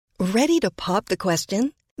Ready to pop the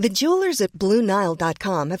question? The jewelers at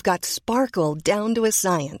BlueNile.com have got sparkle down to a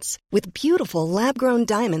science with beautiful lab-grown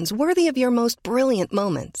diamonds worthy of your most brilliant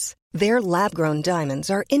moments. Their lab-grown diamonds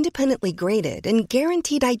are independently graded and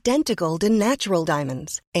guaranteed identical to natural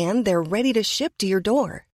diamonds, and they're ready to ship to your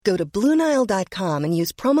door. Go to BlueNile.com and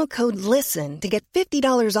use promo code LISTEN to get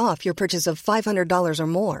 $50 off your purchase of $500 or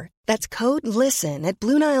more. That's code LISTEN at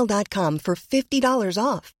BlueNile.com for $50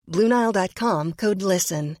 off. BlueNile.com, code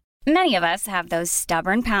LISTEN. Many of us have those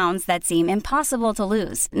stubborn pounds that seem impossible to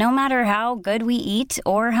lose, no matter how good we eat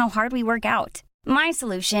or how hard we work out. My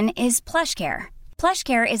solution is PlushCare.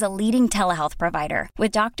 PlushCare is a leading telehealth provider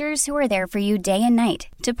with doctors who are there for you day and night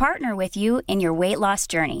to partner with you in your weight loss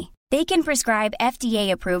journey. They can prescribe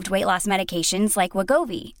FDA-approved weight loss medications like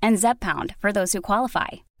Wegovy and Zepbound for those who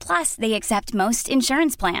qualify. Plus, they accept most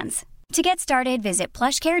insurance plans. To get started, visit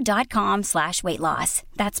plushcare.com/weightloss.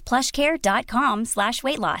 That's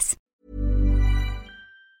plushcare.com/weightloss.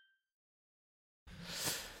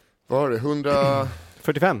 Vad var det?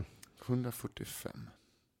 145. 145.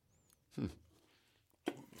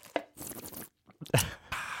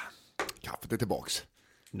 Kaffet är tillbaks.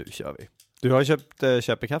 Nu kör vi. Du har köpt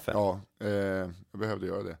köpekaffe? Ja, jag behövde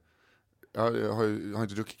göra det. Jag har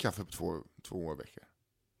inte druckit kaffe på två veckor.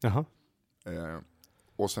 Jaha.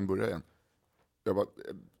 Och sen började jag igen.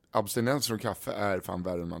 Abstinens från kaffe är fan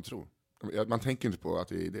värre än man tror. Man tänker inte på att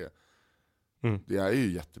det är det. Det är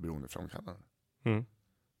ju jätteberoendeframkallande.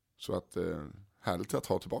 Så att härligt att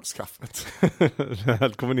ta tillbaka kaffet.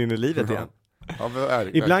 Helt kommer in i livet igen. Ja,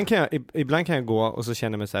 ibland kan jag gå och så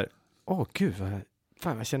känner jag mig så här, gud,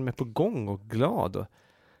 jag känner mig på gång och glad och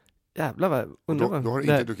jävlar vad undrar. Då har du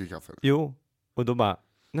inte druckit kaffe? Jo, och då bara,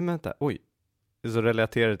 nej men vänta, oj. Så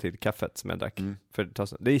relaterar det till kaffet som jag drack.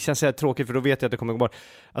 Det känns så här tråkigt, för då vet jag att det kommer gå bort.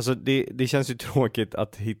 Alltså det känns ju tråkigt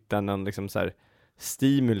att hitta någon liksom så här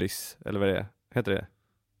stimulus, eller vad det är, heter det?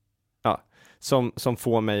 Ja, som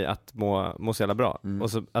får mig att må så jävla bra.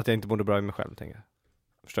 Och så att jag inte mådde bra i mig själv, tänker jag.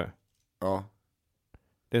 Förstår du? Ja.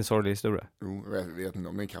 Det är en sorglig historia. Jo, jag vet inte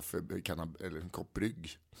om det är en kaffe eller en kopp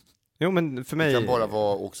brygg. Jo, men för mig... Det kan bara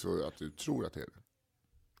vara också att du tror att det är det.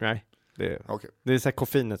 Nej, det är så här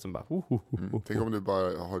koffeinet som bara... Tänk om du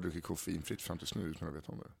bara har druckit koffeinfritt fram tills nu utan att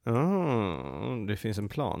veta om det. Det finns en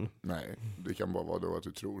plan. Nej, det kan bara vara då att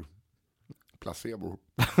du tror. Placebo.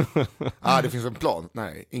 Det finns en plan.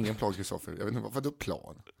 Nej, ingen plan, Kristoffer. Jag vet inte, varför då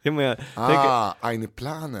plan? Ja, men eine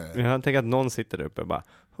Plane. Jag tänker att någon sitter där uppe och bara...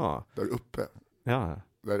 Där uppe? Ja.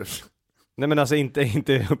 Där. Nej, men alltså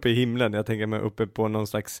inte uppe i himlen. Jag tänker mig uppe på någon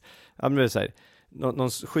slags... Ja, men det är så här, någon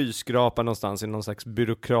skyskrapa någonstans i någon slags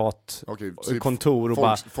byråkratkontor och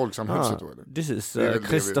bara... Folksamhuset då, eller? This is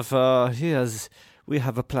Christopher, we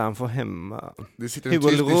have a plan for him. Det sitter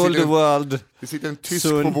en tysk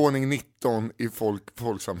på våning 19 i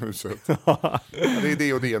folksamhuset. Det är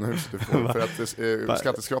det och det en hus du får. För att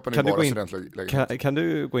skatteskrapan är bara studentlägenhet. Kan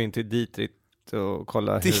du gå in till Dietrich och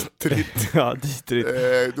kolla Dietrich. Ja, Dietrich.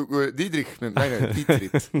 Dietrich.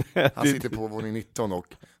 Han sitter på våning 19 och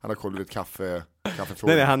han har koll på ett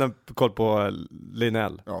kaffefrågor. Nej, han har koll på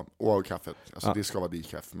Linell. Ja, och kaffet. Alltså det ska vara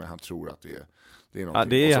Dietrich, men han tror att det är ja,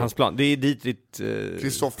 det är hans plan. Det är Dietrich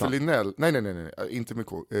Kristoffer Linell. Nej, inte med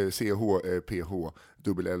K. CH, PH,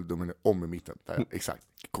 L, om i mitten. Där, exakt,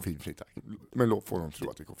 koffeinfritt. Men får de tro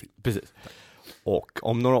att det är koffein. Precis. Och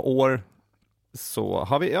om några år så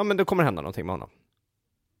har vi, men det kommer hända någonting med honom.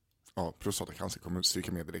 Ja, prostatacancer kommer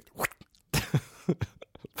stryka med direkt.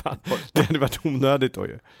 Fan, det hade varit onödigt då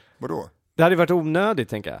ju. Vadå? Det hade varit onödigt,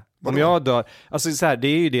 tänker jag. Vadå? Om jag dör, alltså så här, det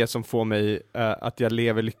är ju det som får mig att jag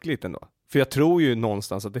lever lyckligt ändå. För jag tror ju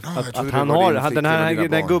någonstans att han har den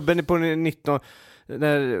här gubben på 19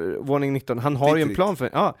 våning 19, han har ju en plan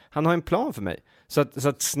för han har en plan för mig. Så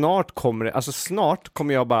att snart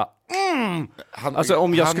kommer jag bara alltså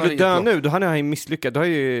om jag skulle dö nu, då hade jag misslyckats. Nej,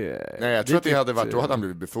 jag tror att det hade varit, då hade han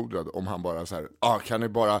blivit befordrad om han bara så här, kan ni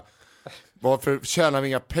bara, varför tjänar vi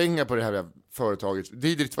inga pengar på det här företaget?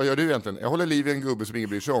 Didrit, vad gör du egentligen? Jag håller liv i en gubbe som ingen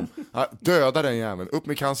bryr sig om. Döda den jäveln, upp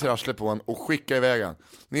med cancerarslet på honom och skicka iväg han.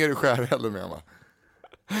 Ner i skärelden med honom.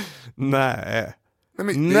 Nej.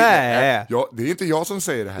 Nej. Det är inte jag som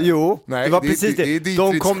säger det här. Jo, nej, det var precis det.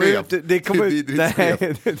 De kommer ut, det kommer ut.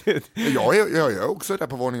 Jag är också där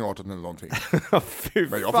på våning 18 eller någonting. Fy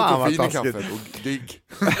men jag får koffein i kaffet och digg.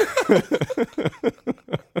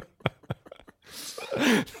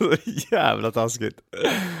 Så jävla taskigt.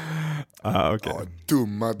 Okay. Ja,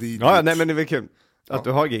 dumma dit. Ja, nej, men det är väl kul att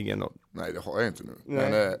du har giggen då. Nej, det har jag inte nu.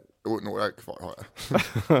 Nej. Men några kvar har jag.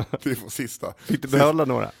 Det är på sista. Fick du behålla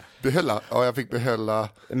några? Ja, jag fick behålla.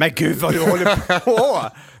 Men gud vad du håller på.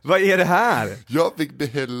 Vad är det här? Jag fick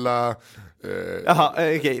behålla Jaha,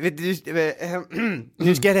 okej.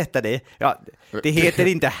 Nu ska jag rätta dig. Ja, det heter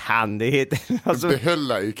inte han, det heter... Alltså,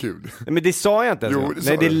 behålla är kul. Men det sa jag inte ens. Jo,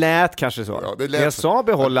 Nej, det lät kanske så. Ja, det lät jag sa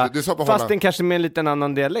behålla, du sa behålla, fast den kanske med en liten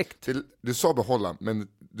annan dialekt. Du sa behålla, men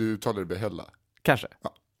du talade behålla. Kanske.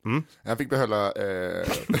 Ja. Jag fick behålla...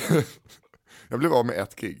 jag blev av med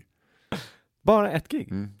 1 gig. Bara 1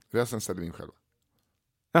 gig? Resten ställde vi in själva.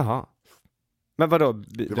 Jaha. Men vadå?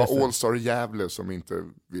 Det var All-Star Gävle som inte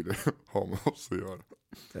ville ha med oss att göra.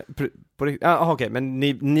 Okej, men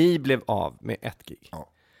ni blev av med 1 gig.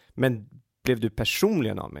 Ja. Men blev du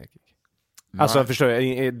personligen av med 1 gig? Nej. Alltså förstår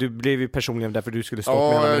jag, du blev ju personligen därför du skulle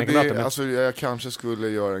stå med alla mina kamrater. Men... Alltså jag kanske skulle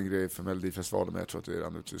göra en grej för Melodifestivalen, men jag tror att det är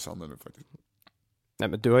redan ute i sanden nu faktiskt. Nej,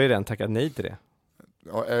 men du har ju redan tackat nej till det.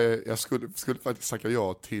 Ja, jag skulle faktiskt tacka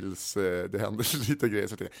ja tills det händer lite grejer,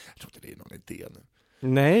 så att jag tror inte det är någon idé nu.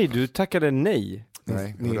 Nej, du tackade nej.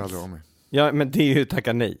 Nej, jag hörde aldrig av mig. Ja, men det är ju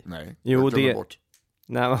tacka nej. Nej, jo, jag det bort.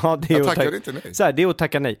 Nej, ja, det är jag tackade inte nej. Så här, det är att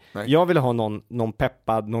tacka nej. Nej. Jag ville ha någon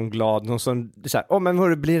peppad, någon glad, någon som så här, men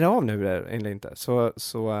hur blir det av nu eller inte?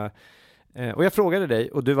 Och jag frågade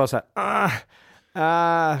dig och du var så här,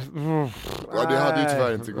 ja, det hade ju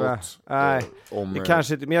tyvärr inte gått. Nej,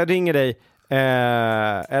 kanske inte, men jag ringer dig.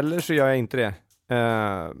 Eller så gör jag inte det.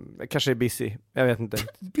 Kanske är busy, jag vet inte.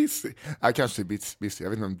 Busy? Jag kanske är busy. Jag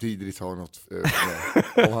vet inte om Didrit har något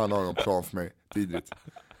om han har någon plan för mig.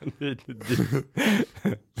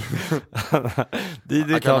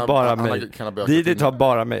 Didrit har bara mig. Didrit har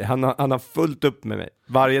bara mig. Han har fullt upp med mig.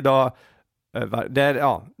 Varje dag. Det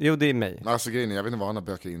är mig. Alltså grejen är, jag vet inte vad han har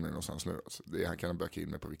bökat in mig någonstans nu. Alltså, han kan ha bökat in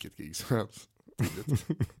mig på vilket gig som helst.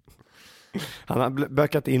 Han har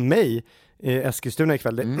bökat in mig i Eskilstuna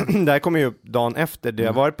ikväll. Det här kommer ju upp dagen efter det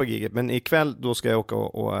jag varit på giget. Men ikväll då ska jag åka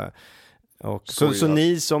och så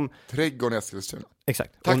ni som... Trädgården i Eskilstuna.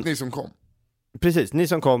 Exakt. Tack ni som kom. Precis, ni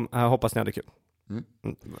som kom, hoppas ni hade kul.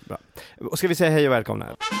 Bra. Och ska vi säga hej och välkomna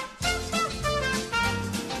här.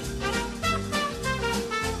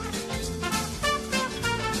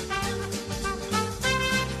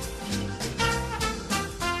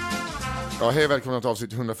 Ja, hej välkomna till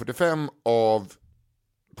avsnitt 145 av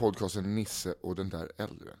podcasten Nisse och den där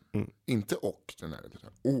äldre. Inte och den där äldre.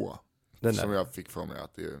 Den som jag fick för mig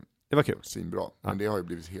att det var kul. Svinbra. Men det har ju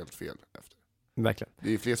blivit helt fel efter. Verkligen.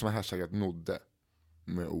 Det är fler som har hashtaggat nodde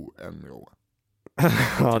med O än med Å.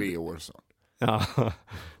 3 år så. Ja,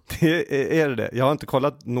 det är det. Jag har inte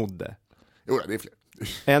kollat nodde. Jo, det är fler.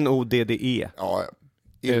 N-O-D-D-E. Ja,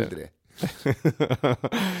 äldre.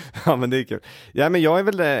 Ja, men det är kul. Ja, men jag är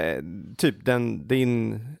väl typ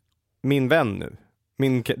min vän nu.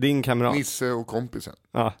 Din kamrat. Nisse och kompisen.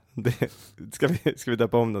 Ja, ska vi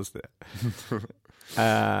döpa om oss det.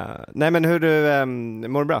 Nej, men hur du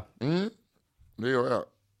mår bra? Det gör jag.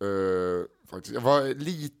 Faktiskt. Jag var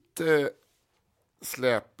lite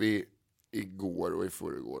släpig igår och i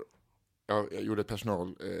förrgår. Jag gjorde ett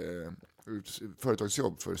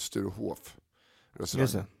företagsjobb för Sturehof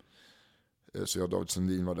restaurang. Så jag och David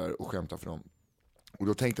Sundin var där och skämtade för dem. Och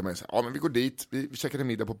då tänkte man så här, men vi går dit. Vi käkade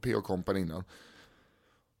middag på P.O. Company innan.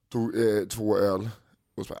 Tog 2 öl.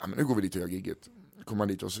 Och så bara, men nu går vi dit och gör gigget. Kommer man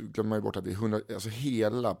dit och så glömmer man ju bort att det är 100, alltså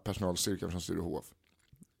hela personalstyrkan från Sturehof.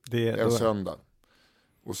 En söndag.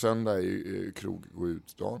 Och söndag är ju krog gå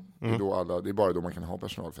ut dagen. Det är bara då man kan ha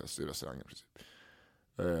personalfest i restaurangen.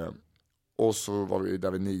 Och så var vi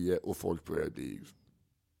där vid 9 och folk började bli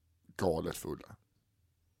galet fulla.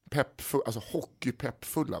 Alltså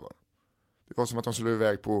hockeypeppfulla var. Det var som att de skulle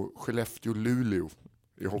iväg på Skellefteå-Luleå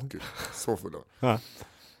i hockey. Så fulla. Ja.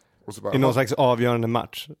 Och så bara, i någon slags avgörande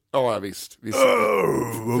match. Ja, visst.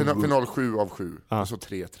 Final 7 av 7. Och så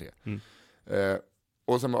 3-3.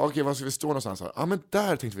 Och sen okej, vad ska vi stå någonstans? Ja, men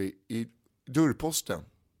där tänkte vi i dörrposten.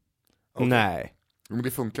 Okay. Nej. Men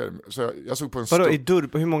det funkar. Så jag såg på en vadå, i dörr?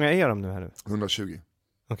 Hur många är de nu här nu? 120.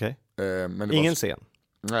 Okej. Men ingen scen?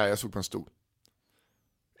 Nej, jag såg på en stol.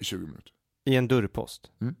 I 20 minuter. I en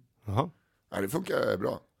dörrpost? Jaha. Nej, det funkar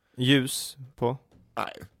bra. Ljus på?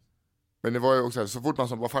 Nej. Men det var ju också så fort man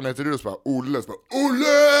sa, vad fan heter du? Så bara, Olle! Så bara,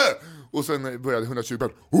 Olle! Och sen började 120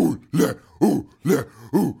 bara, Olle! Olle!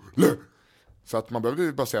 Olle! Så att man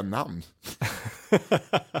behövde bara säga namn.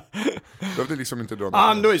 Behövde liksom inte dra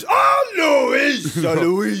något.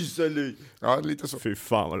 Louise! Ja, lite så. Fy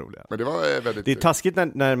fan vad roligt. Men det var väldigt... Det är taskigt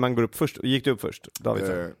när man går upp först. Gick du upp först, David?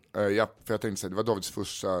 Ja, för jag tänkte säga, det var Davids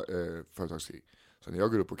första företagsgig. Så när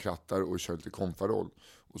jag går upp och krattar och kör lite konfaroll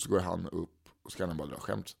och så går han upp och så kan han bara dra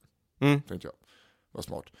skämt. Tänkte jag. Det var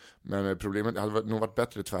smart. Men problemet hade nog varit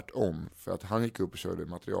bättre tvärtom. För att han gick upp och körde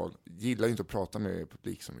material. Gillar inte att prata med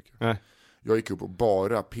publik så mycket. Nej. Jag gick upp och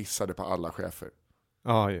bara pissade på alla chefer.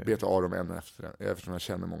 Ja. Beta av dem en efter eftersom jag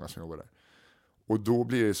känner många som jobbar där. Och då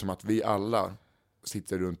blir det som att vi alla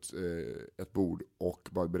sitter runt ett bord och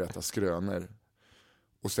bara berättar skrönor.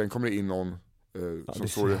 Och sen kommer det in någon som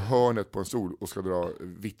står i hörnet på en stol och ska dra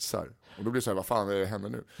vitsar. Och då blir det så här, vad fan är det händer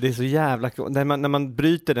nu? Det är så jävla kul. När man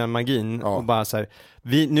bryter den magin och bara så här,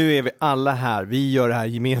 nu är vi alla här, vi gör det här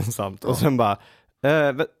gemensamt. Och sen bara,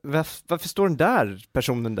 varför står den där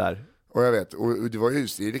personen där? Och jag vet, och det var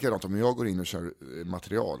just det är likadant om jag går in och kör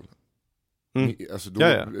material. Alltså då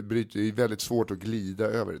bryter det är väldigt svårt att glida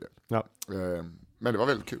över det. Ja. Men det var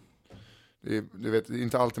väldigt kul. Det är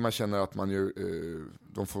inte alltid man känner att man gör,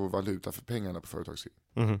 de får valuta för pengarna på företagstid.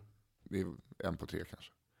 Det är 1 på 3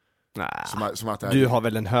 kanske. Nah, som att det du har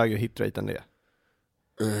väl en högre hitrate än det?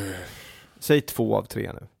 Säg 2 av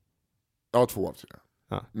 3 nu. Ja, 2 av 3.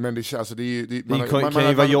 Ja. Men det känns, det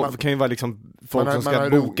kan ju vara liksom folk som ska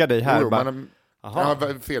boka dig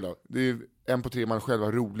här. Fel då. Det är 1 på 3 man själv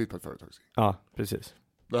har roligt på ett företagstid. Ja, precis.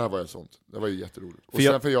 Det här var ju sånt. Det var ju jätteroligt. Och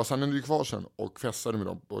sen jag stannade ju kvar sen och festade med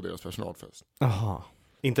dem på deras personalfest. Jaha,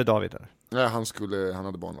 inte David där? Nej, han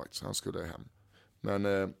hade barnvakt så han skulle hem. Men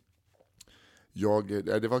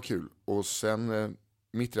det var kul. Och sen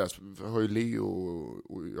mitt i det här har ju Leo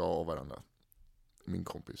och jag av varandra. Min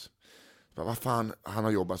kompis. Vad fan, han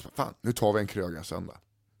har jobbat. Fan, nu tar vi en kröga söndag.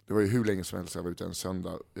 Det var ju hur länge som helst jag var ute en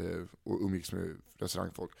söndag och umgicks med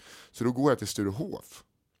restaurangfolk. Så då går jag till Sturehof.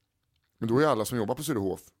 Men då är alla som jobbar på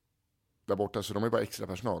Sturehof där borta, så de är bara extra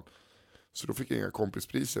personal. Så då fick jag inga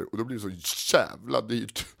kompispriser och då blir det så jävla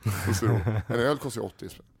dyrt på Sturehof. En öl kostar 80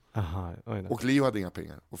 spänn. Och Leo hade inga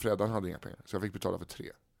pengar och Freddan hade inga pengar. Så jag fick betala för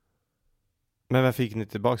 3. Men vad fick ni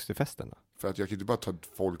tillbaka till festen då? För att jag kan inte bara ta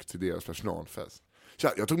folk till deras personalfest. Så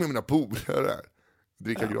jag tog med mina polare där.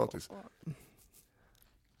 Dricka gratis.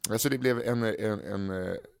 Alltså det blev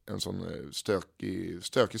en sån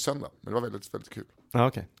stökig söndag. Men det var väldigt, väldigt kul. Ja,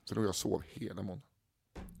 okej. Så då jag sov hela måndagen.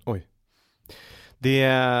 Oj. Det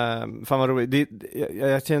är fan vad roligt.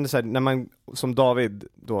 Jag kände så här, när man som David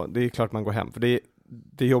då, det är klart man går hem. För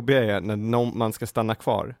det jobbiga är när man ska stanna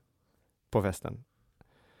kvar på festen.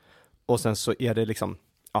 Och sen så är det liksom,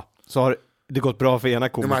 så har det gått bra för ena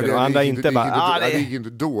komikern och andra inte bara... Det gick inte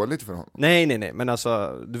dåligt för honom. Nej, men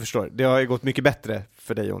alltså, du förstår. Det har ju gått mycket bättre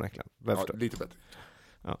för dig onekligen. Ja, lite bättre.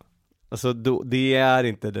 Ja. Alltså, det är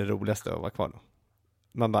inte det roligaste att vara kvar då.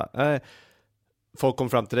 Man bara... folk kom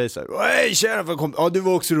fram till dig så här, hej tjena, du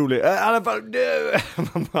var också rolig. I alla fall du.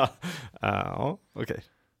 Man bara, okej.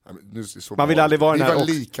 Man vill aldrig vara den här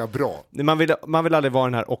lika bra. Man vill aldrig vara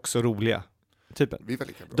den här också roliga typen. Vi var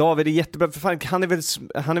lika bra. David är jättebra, för fan, han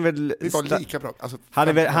är väl vi var lika bra. Alltså, han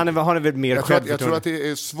är väl mer jag tror att det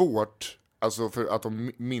är svårt, alltså för att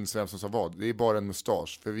de minns vem som sa vad. Det är bara en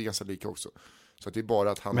mustasch, för vi är ganska lika också. Så att det är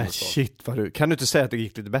bara att han... Men shit, kan du inte säga att det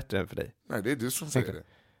gick lite bättre än för dig? Nej, det är du som säger det.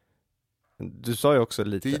 Du sa ju också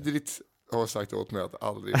lite. Tidigt har sagt åt mig att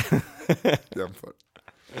aldrig jämföra.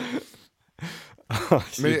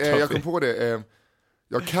 Men jag kom på det.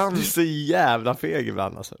 Jag kan... Du är så jävla feg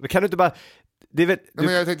ibland alltså. Men kan du inte bara... Men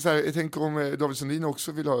jag tänkte så här, jag tänker om David Sundin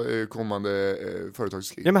också vill ha kommande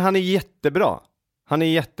företagskrig. Ja, men han är jättebra. Han är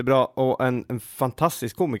jättebra och en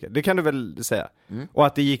fantastisk komiker. Det kan du väl säga. Och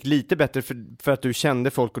att det gick lite bättre för att du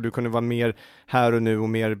kände folk och du kunde vara mer här och nu och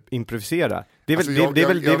mer improvisera. Det är väl,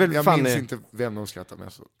 alltså, jag minns inte vem de skrattar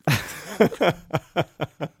med så.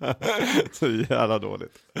 Så jävla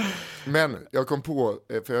dåligt. Men jag kom på,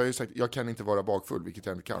 för jag har ju sagt jag kan inte vara bakfull, vilket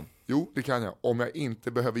jag inte kan. Jo, det kan jag. Om jag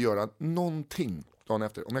inte behöver göra någonting dagen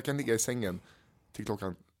efter. Om jag kan ligga i sängen till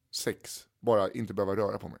 6, bara inte behöva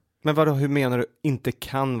röra på mig. Men vadå, hur menar du inte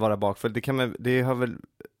kan vara bakfull? Det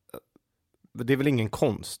är väl ingen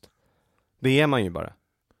konst? Det är man ju bara.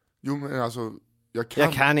 Jo, men alltså jag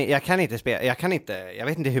kan inte spela. Jag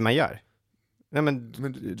vet inte hur man gör. Nej, men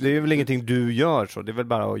det är väl ingenting du gör så. Det är väl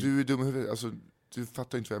bara Du är dum i huvudet. Alltså, du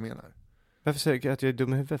fattar inte vad jag menar. Varför säger du att jag är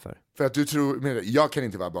dum i huvudet för? För att du tror, jag kan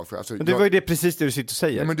inte vara bakfull. Alltså, men det var ju det precis det du sitter och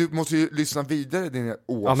säger. Ja, men du måste ju lyssna vidare, din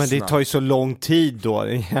åsna. Ja, men det tar ju så lång tid då.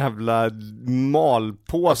 En jävla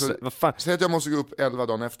malpåse. Alltså, vad fan? Säg att jag måste gå upp 11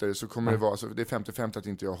 dagar efter, så kommer det vara, alltså, det är 50-50 att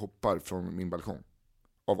inte jag hoppar från min balkong.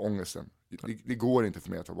 Av ångesten. Det går inte för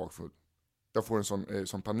mig att vara bakfull. Jag får en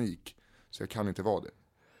sån panik. Så jag kan inte vara det.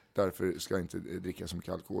 Därför ska jag inte dricka så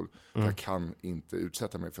mycket alkohol. För jag kan inte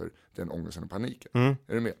utsätta mig för den ångesten och paniken.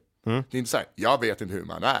 Är du med? Det är inte så här, jag vet inte hur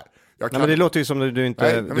man är. Nej, men det låter ju som att du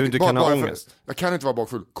inte kan ha ångest. Jag kan inte vara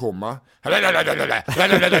bakfull, komma.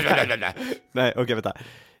 Nej, okej, vänta.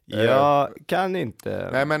 Jag kan inte.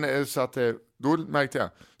 Nej, men så att då märkte jag,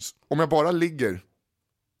 om jag bara ligger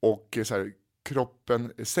och så här,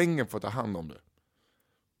 sängen får ta hand om det,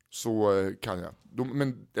 så kan jag.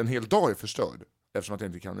 Men en hel dag är förstörd, eftersom att jag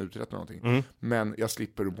inte kan uträtta någonting. Men jag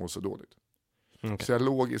slipper att må så dåligt. Så jag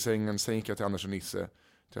låg i sängen, sen gick jag till Anders och Nisse,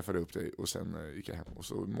 träffade upp dig och sen gick jag hem. Och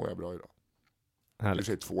så mår jag bra idag. Härligt.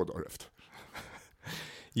 Det är 2 dagar efter.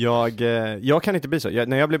 Jag kan inte bli så.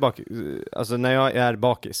 När jag blir alltså när jag är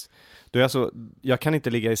bakis, då är jag kan inte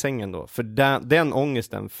ligga i sängen då. För den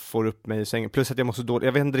ångesten får upp mig i sängen. Plus att jag mår så dåligt.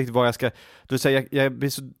 Jag vet inte riktigt vad jag ska... Då säger jag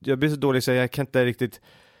blir så dålig så jag kan inte riktigt...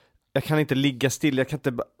 Jag kan inte ligga still. Jag kan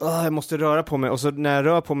inte bara... jag måste röra på mig. Och så när jag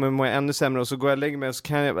rör på mig mår jag ännu sämre. Och så går jag och lägger mig och så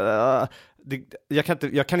kan jag...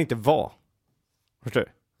 jag kan inte vara. Förstår du?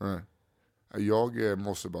 Nej. Jag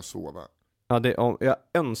måste bara sova. Ja, jag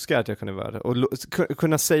önskar att jag kunde vara det. Och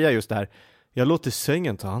kunna säga just det här. Jag låter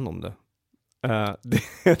sängen ta hand om det.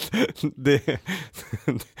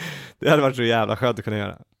 Det hade varit så jävla skönt att kunna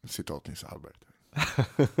göra. Citat Nils Albert.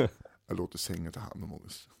 Jag låter sängen ta hand om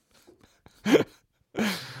ångest.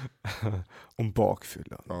 Om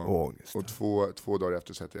bakfylla och ångest. Och 2 dagar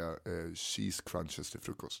efter sätter jag cheese crunches till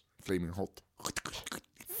frukost. Flaming hot.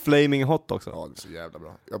 Flaming hot också. Ja, det är så jävla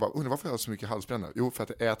bra. Jag bara, undrar varför jag har så mycket halsbränna. Jo, för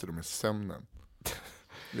att jag äter dem i sömnen.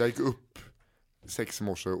 Jag gick upp 6 i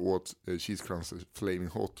morse och åt cheese crunches flaming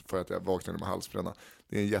hot för att jag vaknade med halsbränna.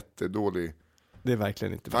 Det är en jättedålig... Det är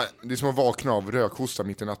verkligen inte bra. Det är som att vakna av rökhosta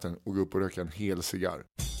mitt i natten och gå upp och röka en hel cigarr.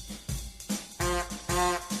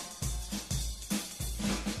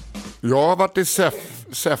 Jag har varit i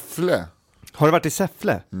Säffle. Har du varit i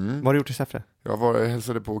Säffle? Vad har du gjort i Säffle? Jag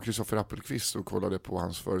hälsade på Kristoffer Appelqvist och kollade på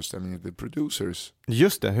hans föreställning The Producers.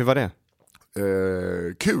 Just det, hur var det?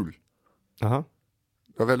 Kul. Aha.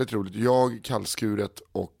 Det var väldigt roligt. Jag kallskuret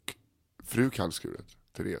och fru kallskuret,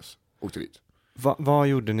 Therese, åkte dit. Vad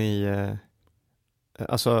gjorde ni?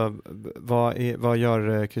 Alltså, vad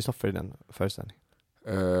gör Kristoffer i den föreställningen?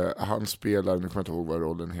 Han spelar, nu kommer jag inte ihåg vad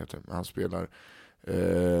rollen heter, men han spelar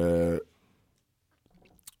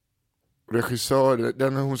regissör,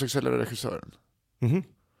 den homosexuella regissören.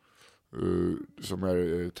 Som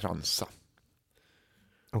är transa.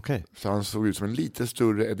 Okej. Så han såg ut som en lite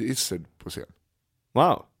större Eddie Izzard på scen.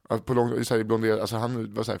 Wow. Alltså på alltså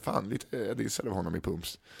han var så här, fan, lite Eddie Izzard av honom i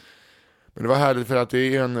pumps. Men det var härligt för att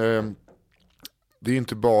det är det är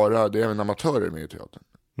inte bara, det är även amatörer med i teatern.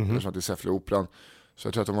 Eftersom att det är Säffle Operan. Så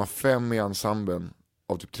jag tror att de har 5 i ensemblen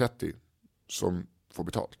av typ 30 som får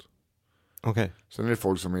betalt. Okej. Sen är det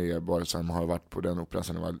folk som är bara som har varit på den operan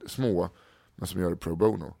sedan de var små, men som gör det pro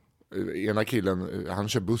bono. Ena killen, han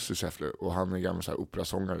kör buss i Säffle och han är gammal så här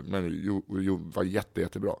operasångare, men var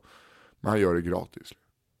jättebra. Men han gör det gratis.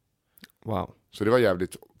 Wow. Så det var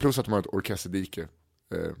jävligt, plus att de har ett orkesterdike.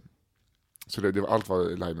 Så allt var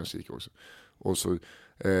livemusik också. Och så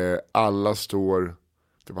alla står,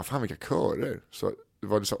 det var fan vilka körer. Så det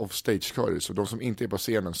var liksom offstage-körer, så de som inte är på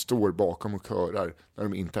scenen står bakom och körar när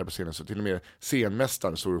de inte är på scenen. Så till och med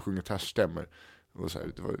scenmästaren står och sjunger tärsstämmer. Och så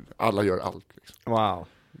här, alla gör allt. Liksom. Wow,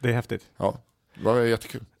 det är häftigt. Ja, det var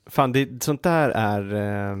jättekul. Fan, sånt där är...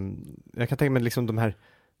 jag kan tänka mig liksom de här,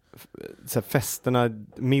 så här festerna,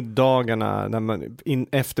 middagarna när man,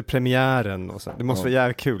 efter premiären och så. Det måste vara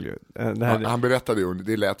jävligt kul ju. Det här... Han berättade ju,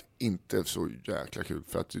 det lät inte så jäkla kul.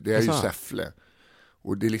 För att det är ju Säffle.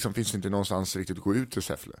 Och det liksom finns inte någonstans riktigt att gå ut till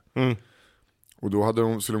Säffle. Och då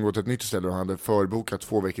skulle de gå till ett nytt ställe och hade förbokat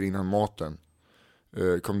 2 veckor innan maten.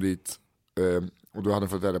 Kom dit. Och då hade de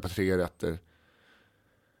fått välja på 3 rätter.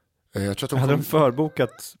 Jag tror att de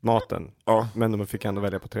förbokat maten? Ja. Men de fick ändå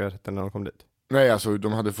välja på 3 rätter när de kom dit? Nej, alltså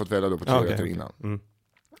de hade fått välja då på 3 rätter innan.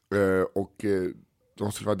 Och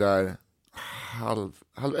de skulle vara där halv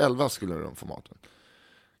 11 skulle de få maten.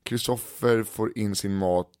 Kristoffer får in sin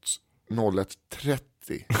mat 01:30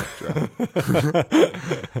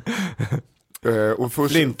 och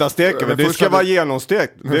Flintasteker, men det ska vara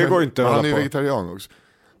genomstekt. Det går inte att han är ju vegetarian också.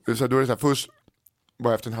 Så då är det så här, först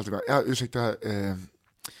bara efter en halvtimme, ursäkta,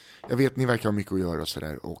 jag vet ni verkar ha mycket att göra och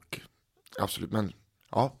sådär, och absolut, men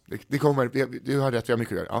ja, det kommer, du har rätt, vi har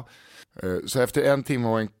mycket att göra. Ja. Så efter 1 timme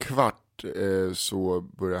och en kvart så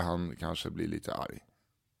börjar han kanske bli lite arg.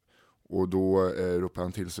 Och då ropar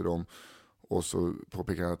han till sig dem och så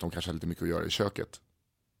påpekar han att de kanske har lite mycket att göra i köket.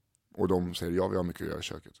 Och de säger, ja, vi har mycket att göra i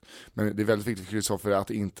köket. Men det är väldigt viktigt för Kristoffer att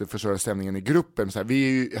inte förstöra stämningen i gruppen. Så här, vi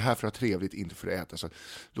är ju här för att ha trevligt, inte för att äta. Så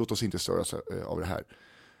låt oss inte störas av det här.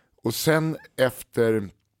 Och sen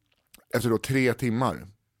efter då 3 timmar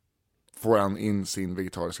får han in sin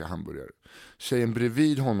vegetariska hamburgare. Tjejen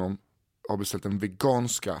bredvid honom har beställt en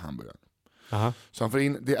veganska hamburgare. Aha. Så han får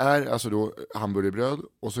in, det är alltså då hamburgerbröd,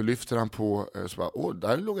 och så lyfter han på, så bara,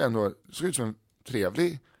 där låg ändå, såg ut som en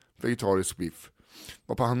trevlig vegetarisk biff.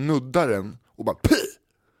 Varpå han nuddar den och bara pih!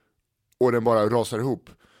 Och den bara rasar ihop.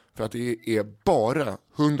 För att det är bara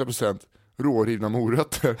 100% rårivna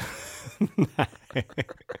morötter.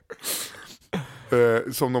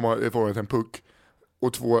 Som de har format en puck.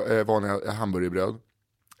 och 2 vanliga hamburgerbröd.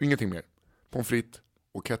 Ingenting mer. Pommes frites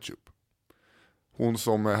och ketchup. Hon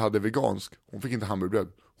som hade vegansk, hon fick inte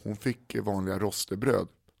hamburgerbröd. Hon fick vanliga rostebröd.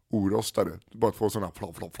 Orostade. Bara 2 sådana.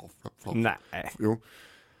 Nej. Jo.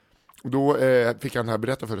 Och då fick han här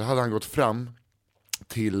berätta för det. Hade han gått fram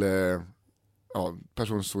till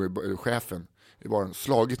personen som är chefen i baren,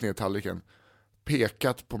 slagit ner tallriken,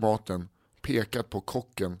 pekat på maten, pekat på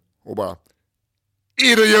kocken och bara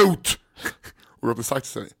idiot! Och gått och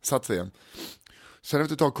satt sig igen. Sen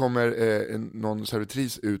efter ett tag kommer någon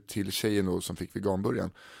servitris ut till tjejen då, som fick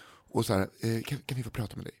veganburgaren och så här, kan vi få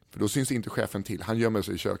prata med dig? För då syns inte chefen till, han gömmer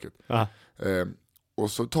sig i köket.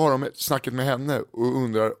 Och så tar de snacket med henne och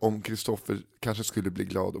undrar om Kristoffer kanske skulle bli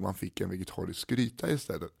glad om han fick en vegetarisk gryta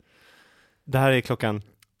istället. Det här är klockan?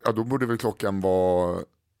 Ja, då borde väl klockan vara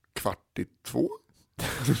 1:45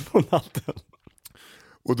 på natten.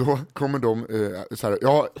 Och då kommer de så här,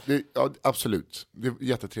 ja, absolut, det är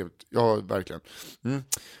jättetrevligt, ja verkligen.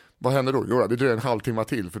 Vad händer då? Jo, det dröjer en halvtimme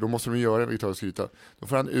till, för då måste de göra en vegetarisk gryta. Då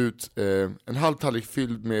får han ut en halv tallrik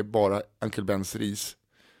fylld med bara Uncle Bens ris.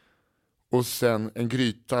 Och sen en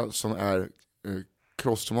gryta som är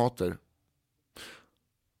crosstomater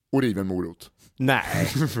och riven morot.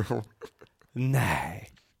 Nej.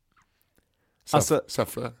 Nej. Alltså,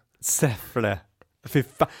 Säffle. Fy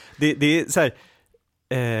fan. Det är så här,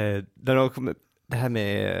 där de kommer, det här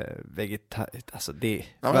med alltså det,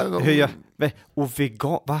 hur jag, och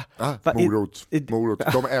vegan, va? Morot.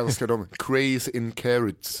 De älskar dem. Crazy in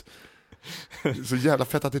carrots. Så jävla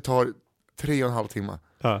fett att det tar 3,5 timmar.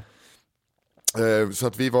 Ja. Så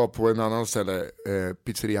att vi var på en annan ställe,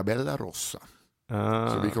 Pizzeria Bella Rossa.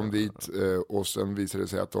 Så vi kom dit och sen visade det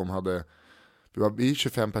sig att vi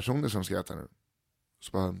 25 personer som ska äta nu.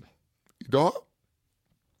 Så bara, idag?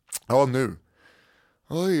 Ja, nu.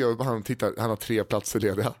 Oj, han har 3 platser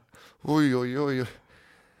lediga. Oj.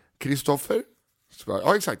 Kristoffer?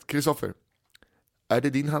 Ja, exakt, Kristoffer. Är det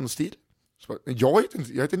din handstil? Så bara, jag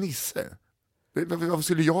heter Nisse. Varför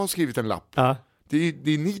skulle jag ha skrivit en lapp? Det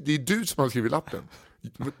är du som har skrivit lappen.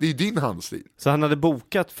 Det är din handstil. Så han hade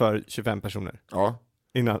bokat för 25 personer? Ja.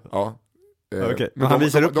 Innan? Ja. Okay. Men han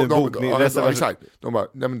visar upp din bokning. Ja, exakt. De bara,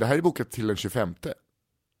 nej men det här är bokat till den 25.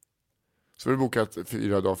 Så var det bokat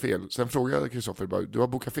 4 dagar fel. Sen frågade jag Kristoffer, du har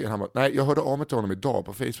bokat fel. Han bara, nej, jag hörde av mig till honom idag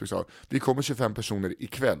på Facebook och sa, vi kommer 25 personer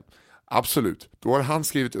ikväll. Absolut. Då har han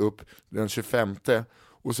skrivit upp den 25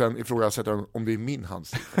 och sen ifrågasätter han om det är min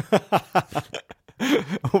handstil.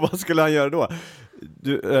 Och vad skulle han göra då?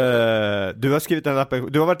 Du har skrivit en lapp,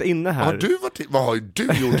 du har varit inne här. Vad har du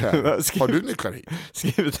gjort här? Har du nycklar hit?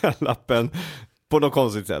 Skrivit den lappen på något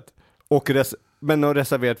konstigt sätt. Men har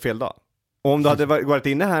reserverat fel dag. Och om du hade varit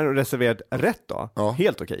inne här och reserverat rätt dag,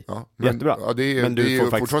 helt okej. Ja, jättebra. Ja, det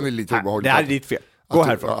är fortfarande lite obehagligt. Det här är ditt fel. Gå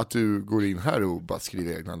härifrån. Att du går in här och bara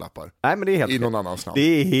skriver egna lappar. Nej, men det är helt i någon annans namn.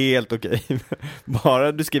 Det är helt okej.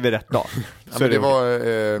 Bara du skriver rätt dag. Så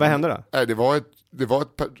vad hände då? Nej, det var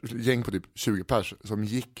ett gäng på typ 20 pers som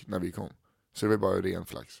gick när vi kom. Så det var bara ren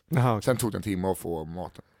flax. Aha, okay. Sen tog det en timme att få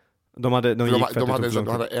maten. De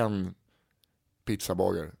hade en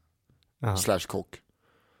pizzabagare / kock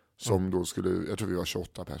som då skulle, jag tror vi var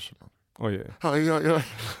 28 personer. Oj.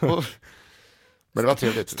 Men det var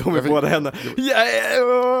trevligt. Stod med båda händerna.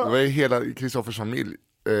 Det var hela Kristoffers familj.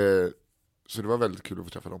 Så det var väldigt kul att få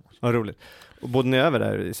träffa dem. Ja, roligt. Och bodde ni över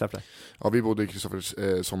där i Säffle? Ja, vi bodde i Kristoffers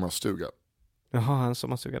sommarstuga. Jaha, en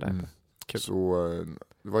sommarstuga där. Kul. Så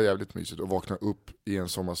det var jävligt mysigt att vakna upp i en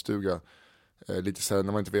sommarstuga. Lite så här,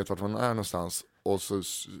 när man inte vet vart man är någonstans. Och så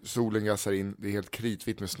solen gassar in, det är helt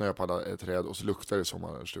kritvitt med snö på alla träd. Och så luktar det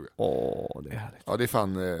sommarstuga. Åh, det är härligt. Ja, det är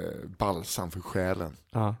fan balsam för själen.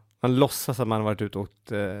 Ja. Man låtsas att man varit ute och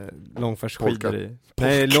åkt långfärdsskidor i...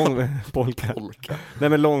 Polka. Nej,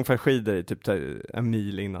 men långfärdsskidor i typ en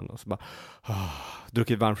mil innan. Och så bara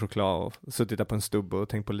druckit varm choklad och suttit där på en stubb och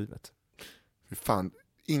tänkt på livet. Fan,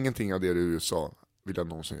 ingenting av det du sa vill jag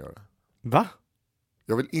någonsin göra. Va?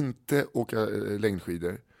 Jag vill inte åka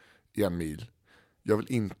längdskidor i en mil. Jag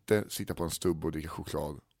vill inte sitta på en stubb och dricka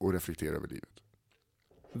choklad och reflektera över livet.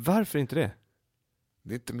 Varför inte det?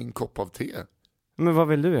 Det är inte min kopp av te. Men vad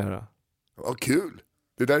vill du göra? Ja, kul.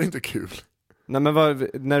 Det där är inte kul. Nej, men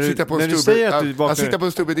när du säger att du vaknar... Att sitta på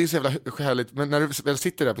en stubbe, det är så jävla härligt. Men när du väl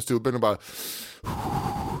sitter där på stubben och bara...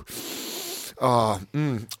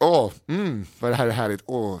 vad det här är härligt.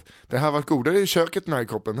 Det här har varit godare i köket, den här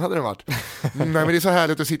koppen, hade det varit. Nej, men det är så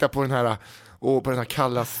härligt att sitta på den här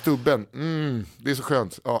kalla stubben. Det är så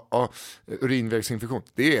skönt. Urinvägsinfektion.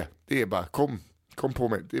 Det är bara kom på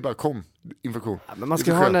mig. Det är bara infektion. Ja, men man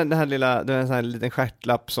ska ha den här liten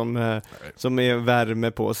stjärtlapp som är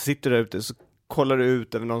värme på. Så sitter du ute så kollar du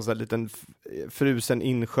ut över någon sån här liten frusen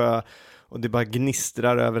insjö och det bara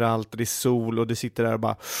gnistrar överallt och det är sol och det sitter där och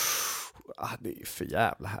bara det är för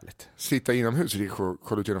jävla härligt. Sitta inomhus,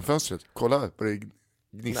 kolla ut genom fönstret, kolla på det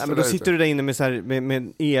gnistrar. Nej, men då sitter du där inne med, så här,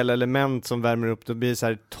 med elelement som värmer upp, då blir det så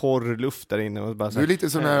här torr luft där inne och bara så här, du är lite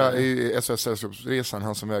sån här i SOS-resan,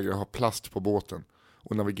 han som vägrar ha plast på båten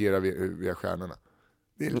och navigera via stjärnorna.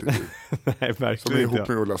 Det är lite du. Nej, verkligen som är ihop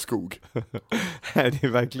med Ulla Skog. Nej, det är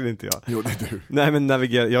verkligen inte jag. Jo, det är du. Nej, men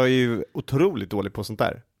navigera, jag är ju otroligt dålig på sånt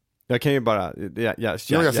där. Jag kan ju bara... Jag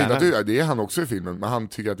säger att det är han också i filmen, men han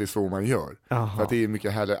tycker att det är så man gör. Aha. För att det är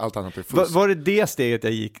mycket härligt, allt annat är fusk. Var det steget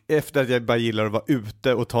jag gick efter att jag bara gillar att vara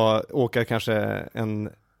ute och åka kanske en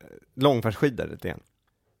långfärdsskidor lite igen?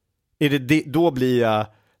 Är det då blir jag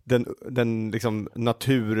den liksom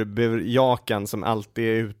naturbejakan som alltid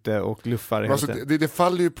är ute och luffar. Alltså, det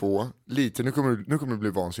faller ju på lite, nu kommer du bli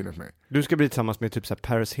vansinnigt med. Du ska bli tillsammans med typ så här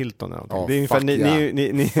Paris Hilton eller ja, det är ungefär,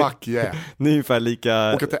 fuck yeah. Ni är ungefär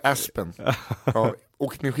lika... Åka till Aspen. Ja,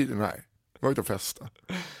 åk ner skidor, nej. Var ute och festa.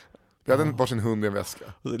 Vi hade bara sin hund i en väska.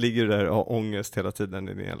 Och så ligger du där och har ångest hela tiden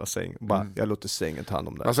i din jävla säng. Bara, jag låter sängen ta hand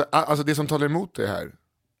om det. Alltså det som talar emot det här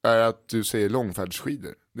är att du säger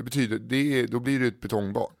långfärdsskidor. Det betyder, då blir du ett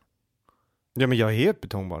betongbarn. Ja, men jag är ett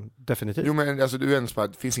betongbarn, definitivt. Jo, men alltså du är ens bara,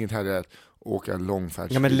 det finns inget härligt att åka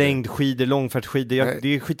långfärdsskidor. Ja, men längdskidor, långfärdsskidor,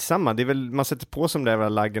 det är skitsamma. Det är väl, man sätter på som där jävla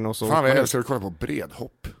laggen och så. Fan, jag älskar att kolla på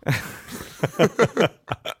bredhopp.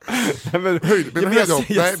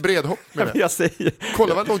 Bredhopp. Jag säger,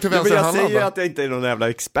 kolla vad långt till vänster jag säger att jag inte är någon jävla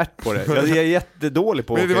expert på det. Jag är jättedålig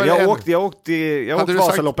på det. Jag åkte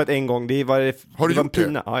Vasaloppet en gång. Har du gjort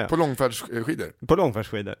det? Ja. På långfärdsskidor? På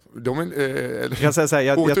långfärdsskidor. Jag kan säga så här,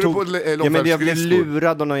 jag blev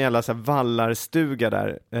lurad av någon jävla så här vallarstuga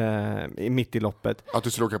där mitt i loppet. Att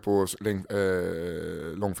du skulle åka på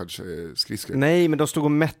långfärdsskridskor? Nej, men de stod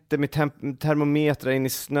och mätte med termometrar in i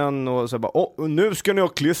snön och så bara, nu ska ni ha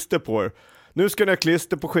klister på er. Nu ska ni ha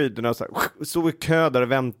klister på skidorna. Så stod i kö där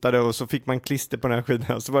och väntade och så fick man klister på den här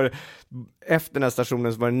skidorna. Så var det, efter den här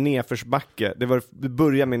stationen så var det nedförsbacke. Det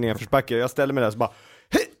började med nedförsbacke. Jag ställde mig där så bara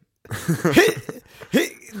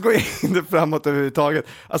gå in framåt överhuvudtaget.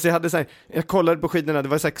 Alltså jag kollade på skidorna, det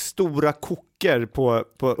var så här stora koker på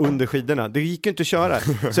under skidorna. Det gick ju inte att köra.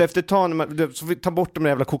 Så efter ett tag så fick ta bort de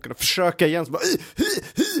jävla kokerna och försöka igen så bara,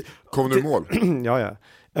 kom du i mål? Ja.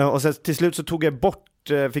 Och sen till slut så tog jag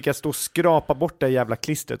bort, fick jag stå och skrapa bort det jävla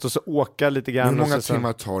klistret och så åka lite grann. Hur många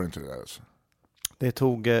timmar tar inte det där alltså?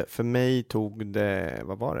 Det för mig tog det,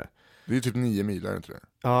 vad var det? Det är ju typ 9 mil, är det inte det?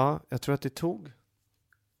 Ja, jag tror att det tog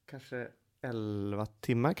kanske 11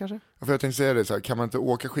 timmar kanske. Ja, för jag tänkte säga det så här, kan man inte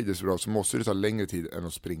åka skidor så bra så måste det ta längre tid än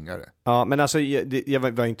att springa det. Ja, men alltså jag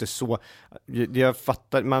var inte så, jag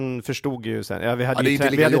fattar, man förstod ju sen. Vi hade det är inte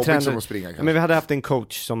lika jobbigt som att springa kanske. Men vi hade haft en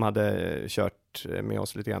coach som hade kört med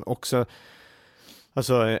oss lite grann också.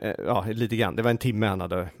 Alltså, lite grann. Det var en timme han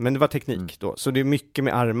hade. Men det var teknik då. Så det är mycket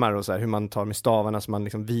med armar och så här, hur man tar med stavarna så man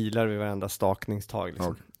liksom vilar vid varenda stakningstag.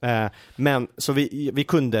 Liksom. Okay. Men så vi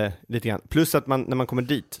kunde lite grann. Plus att när man kommer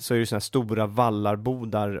dit så är det såna här stora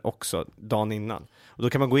vallarbodar också dagen innan. Och då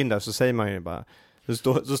kan man gå in där så säger man ju bara,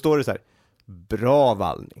 så står det så här, bra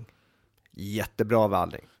vallning. Jättebra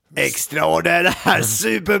vallning. Extraordinär,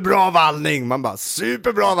 superbra vallning. Man bara,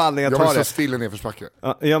 superbra vallning. Jag var så stilla ner för spacke.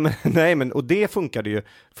 Ja, men nej, men och det funkade ju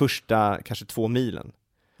första kanske 2 milen.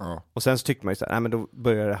 Ja. Och sen så tyckte man ju så här, nej men då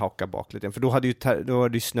började det haka bak lite. För då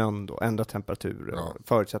hade ju snön då, ändra temperatur och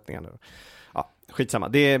förutsättningarna. Ja, skitsamma.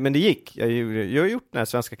 Men det gick. Jag har gjort den här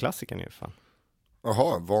svenska klassikern ju fan.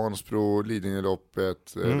 Jaha, Vansbro,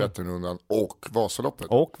 Lidingöloppet, Vätternrundan och Vasaloppet.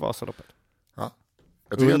 Ja.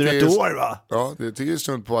 Under ett år, va? Ja, det tycker jag är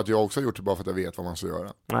stund på att jag också har gjort det bara för att jag vet vad man ska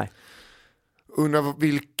göra. Nej. Undrar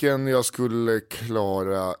vilken jag skulle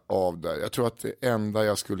klara av där. Jag tror att det enda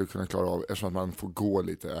jag skulle kunna klara av, eftersom att man får gå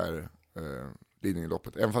lite, är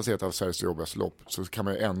Lidingöloppet. Även fast det heter Sveriges jobbigaste lopp så kan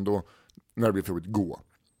man ju ändå, när det blir för att gå.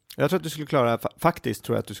 Jag tror att du skulle klara, faktiskt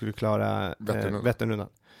tror jag att du skulle klara Vätternrundan.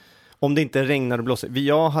 Om det inte regnar och blåser.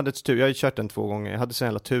 Jag hade tur, jag har kört den 2 gånger. Jag hade så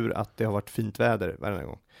jävla tur att det har varit fint väder varje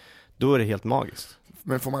gång. Då är det helt magiskt.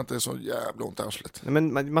 Men får man inte så jävla ont i arslet? Nej,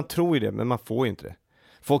 men man tror ju det, men man får ju inte det.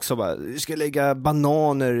 Folk sa bara, du ska lägga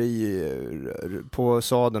bananer på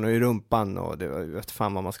sadeln och i rumpan och det vet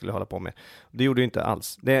fan vad man skulle hålla på med. Det gjorde ju inte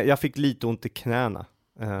alls. Jag fick lite ont i knäna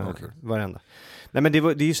varenda. Nej, men det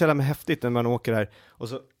är ju så jävla häftigt när man åker här och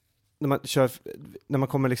så när man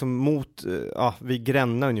kommer liksom mot vid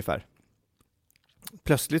Gränna ungefär.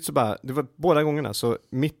 Plötsligt så bara, det var båda gångerna så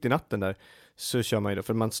mitt i natten där så kör man ju då,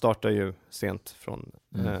 för man startar ju sent från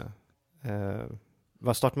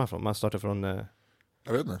vad startar man från? Man startar från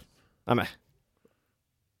jag vet inte. Ja, men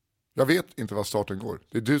Jag vet inte var starten går.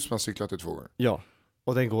 Det är du som har cyklat det 2 gånger. Ja,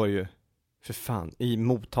 och den går ju för fan i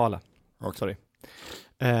Motala. Okay. Sorry.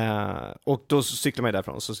 Och då cyklar man ju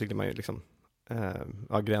därifrån, så cyklar man ju liksom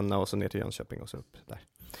Gränna och så ner till Jönköping och så upp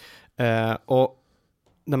där. Och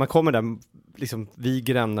när man kommer där liksom vid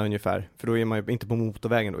Gränna ungefär, för då är man ju inte på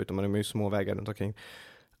motorvägen då, utan man är ju små vägar runt omkring.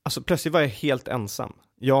 Alltså plötsligt var jag helt ensam.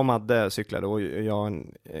 Jag och Madde cyklade och jag och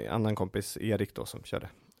en annan kompis, Erik då, som körde.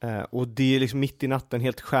 Och det är liksom mitt i natten,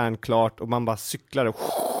 helt stjärnklart, och man bara cyklar och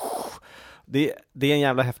det är en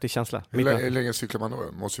jävla häftig känsla. Hur länge cyklar man då?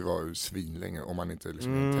 Det måste ju vara svinlänge om man inte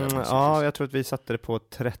liksom ja, jag tror att vi satte det på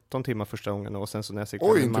 13 timmar första gången, och sen så när jag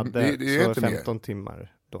cyklade med Madde det är så inte 15 mer.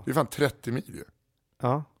 Timmar då. Det är fan 30 mil.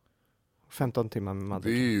 Ja. 15 timmar med Madde.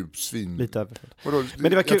 Det är ju svin. Lite över. Men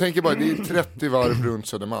det var kul. Jag tänker bara, det är 30 varv runt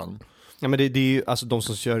Södermalm. Ja, men det är ju, alltså de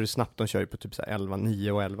som kör snabbt, de kör ju på typ så här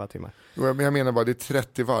 9 och 11 timmar. Men jag menar bara, det är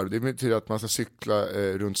 30 varv. Det betyder att man ska cykla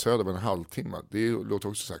runt Söder på en halvtimme. Det låter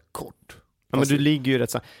också så här kort. Ja, men du ligger ju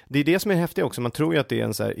rätt så. Det är det som är häftigt också. Man tror ju att det är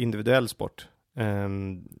en så här individuell sport.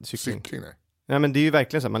 Cykling, nej. Ja, men det är ju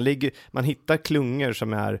verkligen så här. Man hittar klungor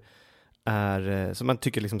som är som man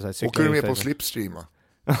tycker liksom så här. Åker du med på slipstream?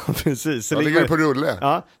 Ja, precis. Så ligger du på rulle.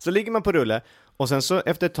 Ja, så ligger man på rulle. Och sen så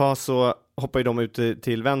efter ett tag så hoppar ju de ut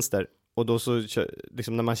till vänster. Och då så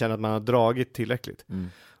liksom när man känner att man har dragit tillräckligt.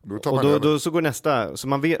 Då så går nästa. Så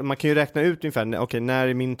man kan ju räkna ut ungefär, okej, när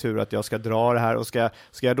är min tur att jag ska dra det här, och ska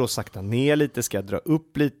jag då sakta ner lite, ska jag dra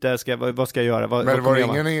upp lite, vad ska jag göra? Men var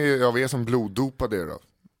det ingen av er som bloddopade då?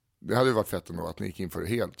 Det hade ju varit fett ändå att ni gick in för det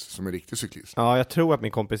helt som en riktig cyklist. Ja, jag tror att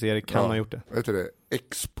min kompis Erik kan ha gjort det. Vet du det?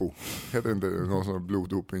 Expo. Heter inte någon sån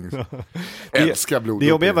bloddoping? Älskar bloddoping. Det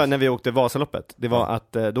jobbiga var när vi åkte Vasaloppet. Det var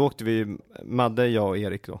att då åkte vi, Madde, jag och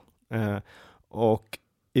Erik då. Och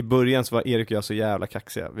i början så var Erik och jag så jävla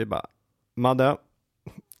kaxiga. Vi bara, Madde,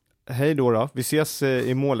 hej då, vi ses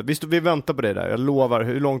i målet. Vi väntar på dig där, jag lovar.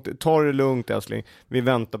 Hur långt, ta det lugnt älskling. Vi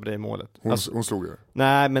väntar på dig i målet. Hon slog er.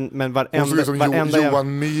 Nej, men varenda... Hon såg ut som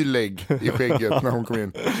Johan Mylägg i skägget när hon kom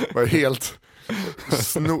in. Var helt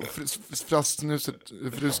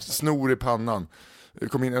snor i pannan.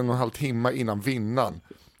 Kom in 1,5 timme innan vinnan.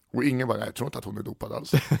 Och ingen bara, jag tror inte att hon är dopad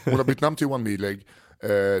alls. Hon har bytt namn till Johan Mylägg.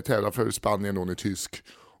 Tävlar för Spanien, hon är tysk.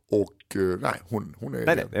 Och nej, hon är...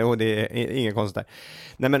 Nej, det är ingen konstigt där.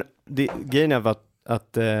 Nej, men grejen är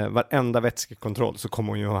att varenda vätskekontroll så kommer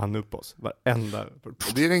hon ju han upp oss. Varenda...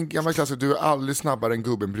 Det är den gamla klassen, du är aldrig snabbare än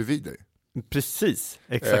gubben bredvid dig. Precis,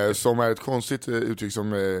 exakt. Som är ett konstigt uttryck som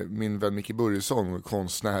min vän Micke Börjesson,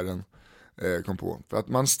 konstnären, kom på. För att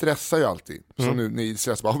man stressar ju alltid. Så nu, ni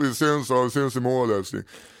stressar bara, vi syns i mål.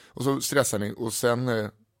 Och så stressar ni och sen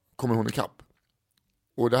kommer hon i kapp.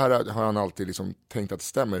 Och det här har han alltid liksom tänkt att det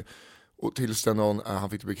stämmer. Och tills han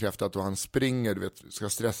fick det bekräftat och han springer, du vet, ska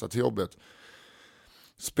stressa till jobbet.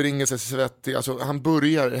 Springer sig svettig, alltså han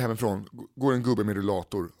börjar hemifrån, går en gubbe med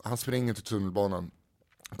rullator. Han springer till tunnelbanan,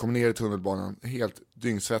 kommer ner i tunnelbanan, helt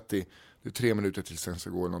dyngsvettig. Det är 3 minuter tills sen så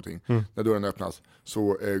går någonting. När dörren öppnas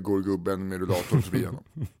så går gubben med rullatorn förbi honom.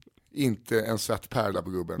 Inte en svettpärla på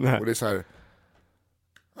gubben. Nej. Och det är så här,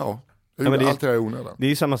 allt det här är onödan. Det är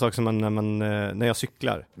ju samma sak som när jag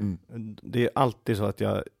cyklar. Det är alltid så att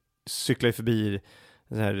jag cyklar förbi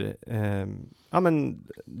så här,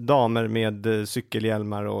 damer med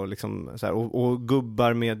cykelhjälmar och liksom så här, och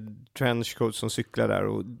gubbar med trenchcoats som cyklar där,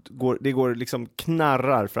 och det går liksom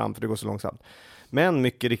knarrar fram för det går så långsamt. Men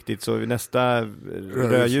mycket riktigt så vid nästa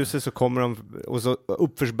rödljuset så kommer de, och så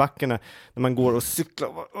uppförsbackarna när man går och cyklar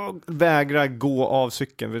och vägrar gå av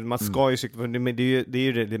cykeln. Man ska ju cykla, det är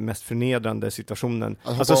ju det mest förnedrande situationen.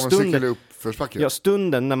 Alltså stunden i uppförsbacken. Ja,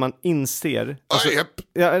 stunden när man inser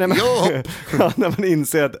när man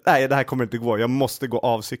inser att nej, det här kommer inte gå, jag måste gå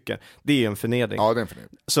av cykeln. Det är en förnedring. Ja, det är en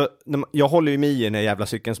förnedring. Så jag håller ju med i den här jävla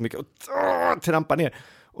cykeln så mycket och trampar ner.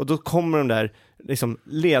 Och då kommer de där liksom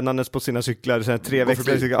lednandes på sina cyklar, så här 3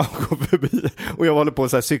 växlar går förbi. Och jag håller på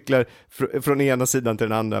så här cyklar från ena sidan till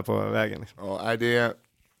den andra på vägen. Liksom. Ja, det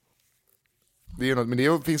är något, men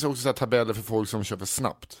det finns också så här tabeller för folk som köper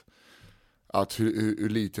snabbt. Att hur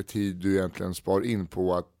lite tid du egentligen spar in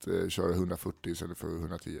på att köra 140 istället för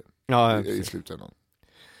 110 i slutändan.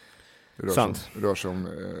 Det rör sig om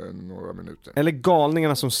några minuter. Eller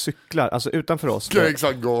galningarna som cyklar, alltså utanför oss.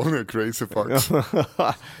 Exakt, galningar, crazy fucks.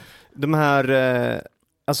 De här,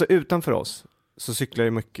 alltså utanför oss så cyklar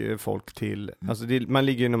ju mycket folk till, alltså man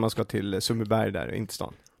ligger ju när man ska till Sundbyberg där, inte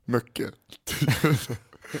stan. Mycket.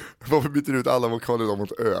 Varför byter du ut alla vokaler då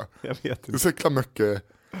mot ö? Jag vet inte.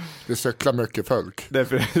 Det cyklar mycket folk.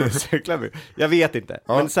 Därför cyklar vi. Jag vet inte.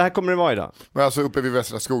 Ja. Men så här kommer det vara idag. Men alltså uppe vid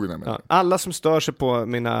Västra skogen. Ja. Alla som stör sig på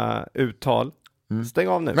mina uttal, stäng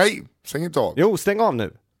av nu. Nej, stäng inte av. Jo, stäng av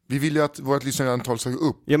nu. Vi vill ju att vårt lyssnarantal ska gå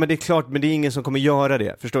upp. Ja, men det är klart, men det är ingen som kommer göra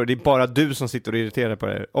det. Förstår du? Det är bara du som sitter och irriterar på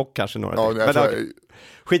det. Och kanske några till. Men,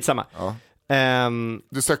 skitsamma. Ja.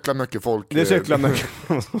 Det söklar mycket folk. Det söklar mycket.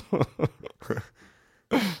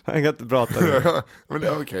 Jag kan inte prata nu. Men det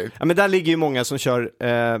är okej. Ja, men där ligger ju många som kör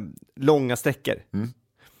långa sträckor.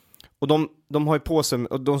 Och de har ju på sig,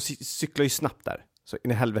 och de cyklar ju snabbt där. Så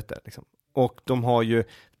in i helvete liksom. Och de har ju,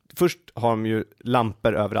 först har de ju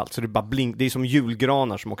lampor överallt. Så det är bara blink, det är som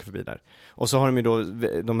julgranar som åker förbi där. Och så har de ju då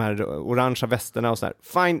de här orangea västerna och så här.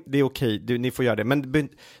 Fine, det är okej, ni får göra det. Men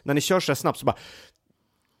när ni kör så här snabbt så bara,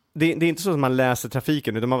 det är inte så att man läser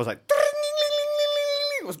trafiken, utan man bara så här,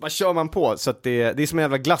 och så bara kör man på, så att det är som en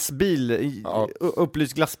jävla glassbil,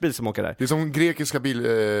 upplyst glassbil som åker där. Det är som grekiska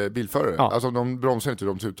bilförare, alltså de bromsar inte,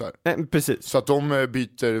 de tutar. Precis. Så att de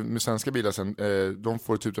byter med svenska bilar sen, de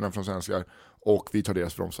får tutarna från svenskar och vi tar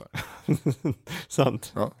deras bromsar.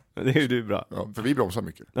 Sant. Ja. Det är ju du bra. Ja, för vi bromsar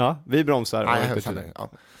mycket. Ja, vi bromsar.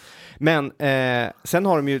 Ja. Men sen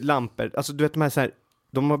har de ju lampor, alltså du vet de här,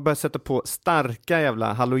 de har börjat sätta på starka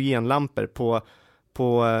jävla halogenlampor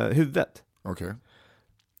på huvudet. Okej.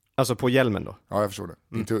 Alltså på hjälmen då. Ja, jag förstår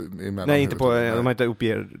det. Inte nej, inte på, de har inte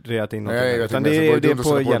opererat in något. Nej, utan det är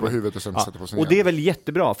på hjälmen. På huvudet och sen sätta på sin och det är väl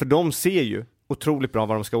jättebra, för de ser ju otroligt bra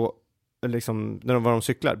vad de ska, liksom, vad de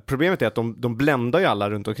cyklar. Problemet är att de bländar ju alla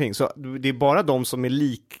runt omkring. Så det är bara de som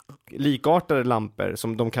är likartade lampor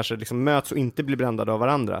som de kanske liksom möts och inte blir bländade av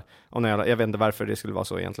varandra. Och jag vet inte varför det skulle vara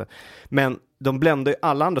så egentligen. Men de bländar ju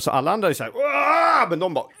alla andra, så alla andra är så här, men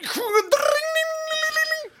de bara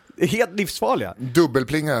helt livsfarliga.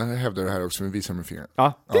 Dubbelplinga hävdar det här också, med visar med fingrar.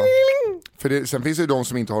 Ja. För sen finns det ju de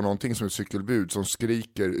som inte har någonting som ett cykelbud, som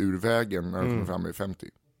skriker ur vägen när de kommer fram i 50.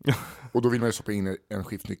 Och då vill man ju stoppa in en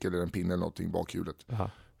skiftnyckel eller en pinne eller någonting i bakhjulet. Jag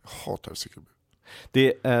hatar cykelbud.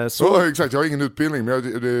 Det är så... Ja, exakt, jag har ingen utbildning,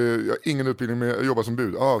 men jag jobbar som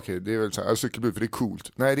bud. Okej, det är väl så här, cykelbud, för det är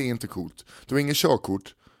coolt. Nej, det är inte coolt. Du har ingen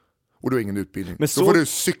körkort och du har ingen utbildning. Men då får du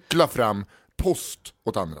cykla fram post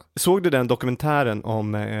åt andra. Såg du den dokumentären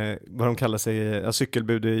om vad de kallar sig,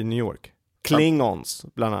 cykelbud i New York? Klingons,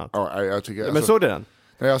 bland annat. Ja, jag tycker... Men såg du den?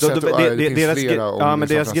 Jag har sett det finns flera om... Ja, men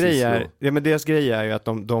deras grej är ju att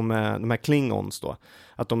de här Klingons då,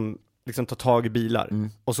 att de liksom tar tag i bilar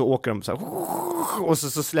och så åker de så här, och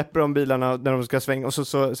så släpper de bilarna när de ska svänga, och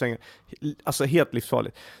så svänger. Alltså helt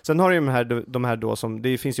livsfarligt. Sen har ju de här då, som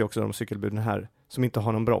det finns ju också de cykelbuden här som inte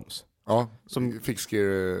har någon broms. Ja, som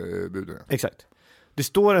fixgear-buden. Exakt. Det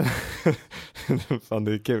står en fan,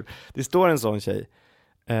 det är kul. Det står en sån tjej,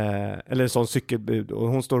 eller en sån cykelbud, och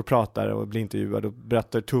hon står och pratar och blir intervjuad och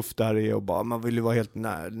berättar tufft där är, och bara, man vill ju vara helt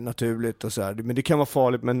naturligt och så här. Men det kan vara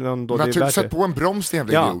farligt, men ändå naturligt, det är sätt på en broms,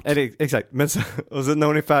 jävla idiot. Exakt. Men och så när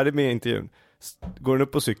hon är färdig med intervjun går hon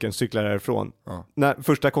upp på cykeln, cyklar därifrån. När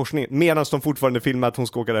första korsningen, medan de fortfarande filmar att hon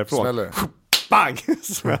ska åka därifrån. Smäller. Bang!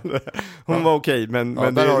 Hon var okej, men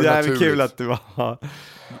det är kul att du var...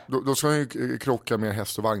 Då ska hon ju krocka med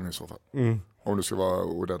häst och vagn i så fall. Om det ska vara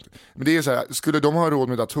ordentligt. Men det är så här, skulle de ha råd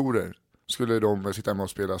med datorer, skulle de sitta hemma och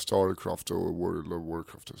spela StarCraft och World of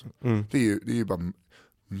Warcraft och så. Det är ju bara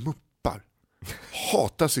muppar.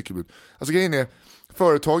 Hatar cykelbud. Alltså grejen är,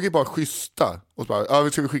 företag är bara schyssta och så bara,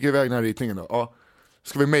 ska vi skicka iväg den här ritningen då? Ja.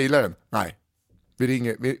 Ska vi mejla den? Nej. Vi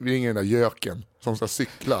ringer den där göken som ska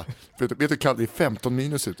cykla. Vet du kallt, det är 15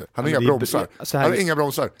 minus ute. Han har inga bromsar. Han har inga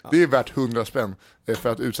bromsar. Det är värt 100 spänn för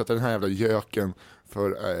att utsätta den här jävla göken för...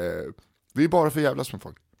 det är bara för jävlas med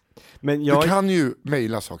folk. Men du kan ju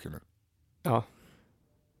mejla saker nu. Ja.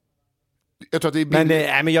 Jag tror att det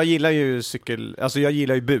är men jag gillar ju jag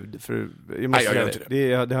gillar ju bud, för jag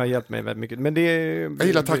måste det har hjälpt mig väldigt mycket. Men jag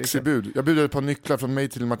gillar taxibud. Jag budade på nycklar från mig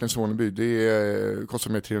till Martin Soneby. Det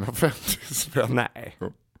kostar mig 350 spänn. Nej.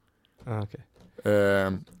 Okay.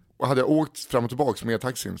 Och hade jag åkt fram och tillbaka med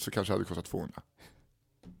taxin så kanske det hade kostat 200.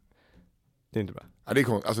 Det är inte bra. Ja, det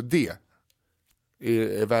är alltså det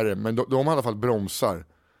är värre, men de har i alla fall bromsar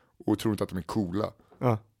och tror inte att de är coola.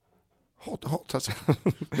 Ja. Hat alltså.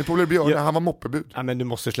 Det får bli Björn, han var moppebud. Ja, men du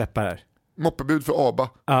måste släppa det här. Moppebud för ABBA.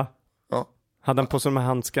 Ja. Hade han på sig de här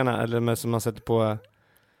handskarna, eller med som man sätter på...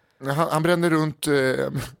 Han brände runt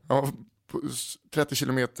 30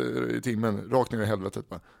 kilometer i timmen, rakt ner i helvetet.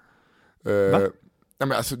 Va?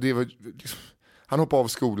 Men alltså, det var, liksom, han hoppade av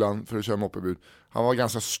skolan för att köra moppebud. Han var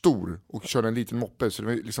ganska stor och körde en liten moppe, så det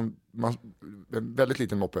var liksom en väldigt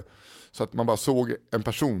liten moppe. Så att man bara såg en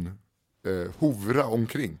person hovra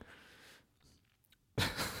omkring.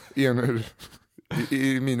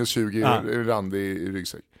 I minus 20 rand i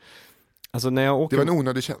ryggsäck. Alltså när jag åker, det var en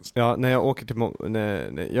onödig tjänst. Ja, när jag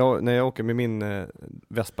åker när jag åker med min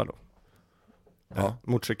Vespa då.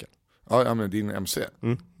 Motorcykel. Ja, men din MC.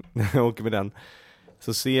 När jag åker med den.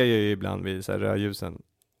 så ser jag ju ibland vid så här rödljusen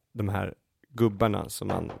de här gubbarna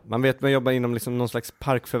som man vet, man jobbar inom liksom någon slags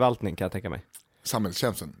parkförvaltning, kan jag tänka mig.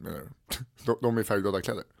 Samhällstjänsten, menar du? De är färgglada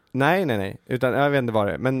kläder. Nej, utan jag vet inte vad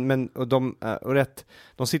det är. Men och de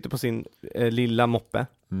sitter på sin lilla moppe,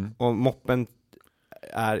 och moppen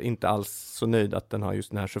är inte alls så nöjd att den har just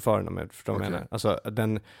den här chauffören, om jag förstår vad jag menar. Alltså det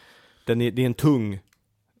är en tung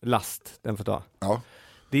last den får ta. Ja.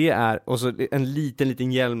 Det är, och så en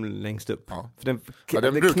liten hjälm längst upp. Ja. För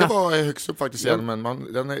den brukar vara högst upp faktiskt, hjälmen.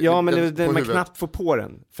 Men man knappt får på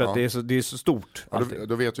den, för att det är så stort. Ja,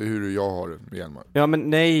 då vet du hur jag har hjälmar. Ja, men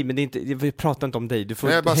nej, men det är inte, vi pratar inte om dig. Du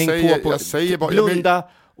får säger bara, blunda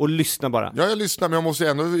och lyssna bara. Ja, jag lyssnar, men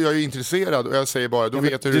jag är intresserad, och jag säger bara,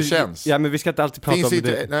 vet hur det känns. Ja, men vi ska inte alltid prata om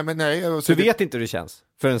det. Nej, du vet inte hur det känns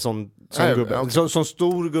för en sån gubbe. Okay. Sån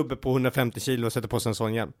stor gubbe på 150 kilo och sätter på sig en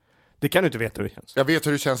sån hjälm. Det kan du inte veta hur det känns. Jag vet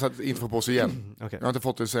hur det känns att inte få på sig hjälm. Okay. Jag har inte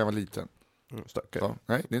fått det sedan jag var liten. Så,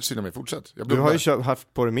 nej, det är inte synd om mig. Fortsätt. Du har ju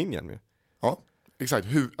haft på dig min hjälm ju. Ja, exakt.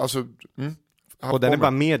 Och den är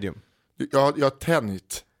bara medium. Jag har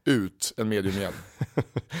tänjt ut en mediumhjälm.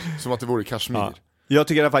 Som att det vore kashmir. Ja. Jag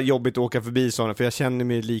tycker i alla fall jobbigt att åka förbi sådana, för jag känner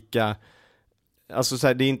mig lika... Alltså så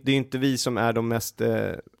här, det är inte vi som är de mest...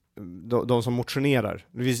 de som motionerar.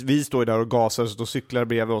 Vi står där och gasar, så då cyklar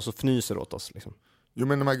bredvid oss och fnyser åt oss liksom. Jo,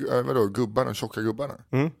 men de här gubbarna, tjocka gubbarna.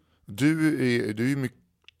 Du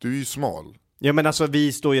är ju smal. Ja, men alltså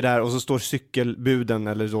vi står ju där och så står cykelbuden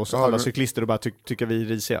eller då så alla cyklister och bara tycker vi är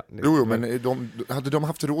risiga. Jo, men hade de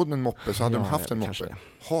haft råd med en moppe så hade de haft en moppe. Kanske.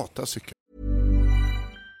 Hata cykel.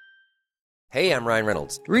 Hey, I'm Ryan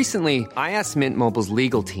Reynolds. Recently, I asked Mint Mobile's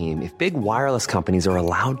legal team if big wireless companies are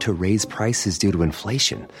allowed to raise prices due to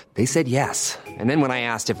inflation. They said yes. And then when I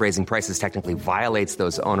asked if raising prices technically violates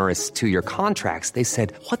those onerous two-year contracts, they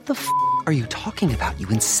said, "What the f*** are you talking about, you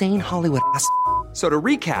insane Hollywood ass?" So to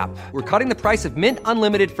recap, we're cutting the price of Mint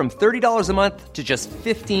Unlimited from $30 a month to just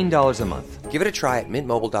 $15 a month. Give it a try at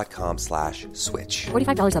mintmobile.com/switch.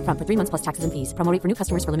 $45 up front for 3 months plus taxes and fees. Promo rate for new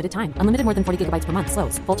customers for limited time. Unlimited more than 40 gigabytes per month.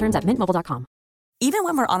 Slows full terms at mintmobile.com. Even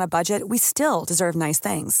when we're on a budget, we still deserve nice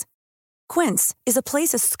things. Quince is a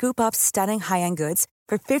place to scoop up stunning high-end goods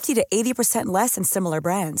for 50 to 80% less than similar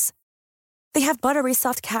brands. They have buttery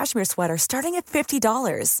soft cashmere sweaters starting at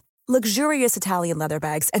 $50, luxurious Italian leather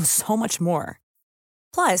bags, and so much more.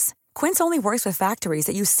 Plus, Quince only works with factories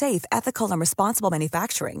that use safe, ethical, and responsible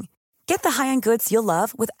manufacturing. Get the high-end goods you'll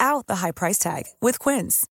love without the high price tag with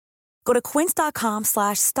Quince. Go to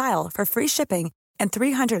quince.com/style for free shipping and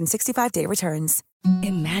 365-day returns.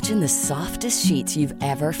 Imagine the softest sheets you've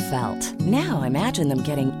ever felt. Now imagine them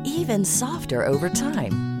getting even softer over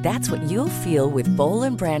time. That's what you'll feel with Boll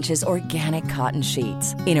 & Branch's organic cotton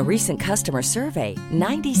sheets. In a recent customer survey,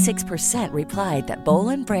 96% replied that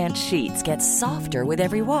Boll & Branch sheets get softer with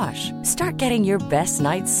every wash. Start getting your best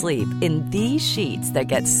night's sleep in these sheets that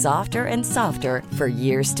get softer and softer for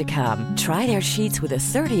years to come. Try their sheets with a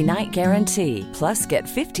 30-night guarantee. Plus, get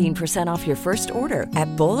 15% off your first order at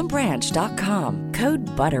bollandbranch.com. Code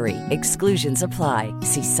BUTTERY. Exclusions apply.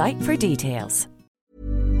 See site for details.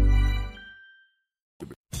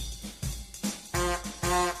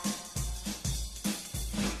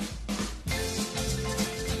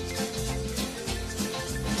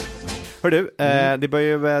 Hör du, det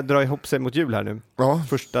börjar ju dra ihop sig mot jul här nu. Ja.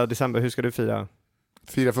 1 december, hur ska du fira?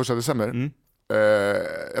 Fira 1 december?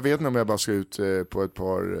 Jag vet inte om jag bara ska ut på ett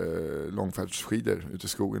par långfärdsskidor ute i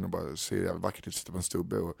skogen och bara se jävligt vackert ut, sitta på en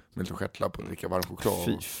stubbe och med lite stjärtlapp och dricka varm choklad.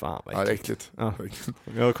 Fy fan vad äckligt. Ja, äckligt.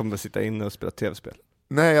 Ja. Jag kommer att sitta inne och spela tv-spel.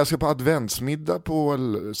 Nej, jag ska på adventsmiddag på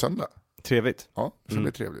söndag. Trevligt. Ja, så det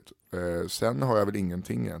är trevligt. Sen har jag väl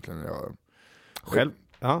ingenting egentligen. Själv?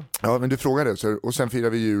 Ja, men du frågade. Och sen firar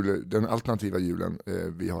vi jul, den alternativa julen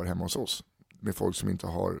vi har hemma hos oss. Med folk som inte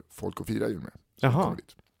har folk att fira jul med. Jaha.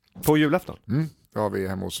 På julafton? Ja, vi är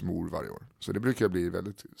hemma hos mor varje år. Så det brukar bli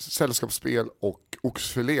väldigt sällskapsspel och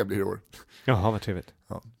oxfilé blir det år. Jaha, vad trevligt.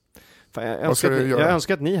 Ja. Fan, jag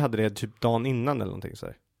önskar att ni hade det typ dagen innan eller någonting så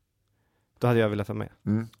här. Då hade jag velat vara med.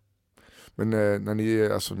 Men när ni är,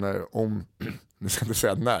 alltså nu ska inte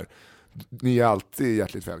säga när. Ni är alltid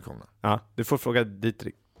hjärtligt välkomna. Ja, du får fråga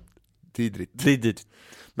Didrik.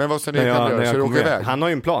 Men vad ska ni göra? Ska du åka iväg? Han har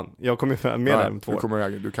ju en plan. Jag kommer med där om 2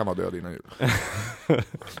 år. Du kan vara död innan jul.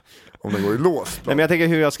 Om det går i lås. Nej, men jag tänker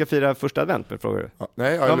hur jag ska fira första advent, men frågar du.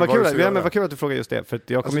 Ja, vad kul att du frågar just det. För att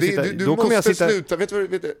jag kommer sluta. Vet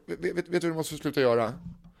du vad du måste sluta göra?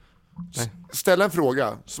 Ställa en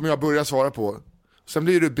fråga som jag börjar svara på. Sen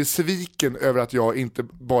blir du besviken över att jag inte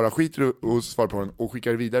bara skiter och svarar på den och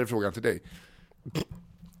skickar vidare frågan till dig.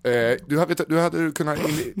 Du hade kunnat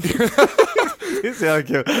Det är så jävla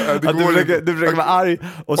kul. Att du försöker vara arg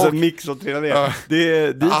och så mix och trillar ner. Det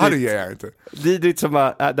är arg är jag inte. Didrigt som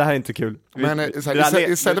bara, det här är inte kul. Men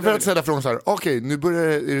istället för att ställa frågan så här, okej, nu börjar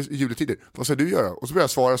det juletider. Vad ska du göra? Och så börjar jag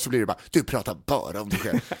svara, så blir det bara, du pratar bara om dig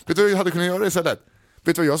själv. Vet du vad jag hade kunnat göra istället?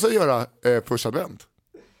 Vet du vad jag ska göra första advent?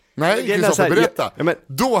 Nej, Kristoffer, berätta.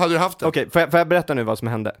 Då hade du haft det. Okej, får jag berätta nu vad som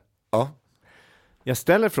hände? Ja. Jag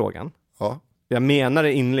ställer frågan. Ja. Jag menar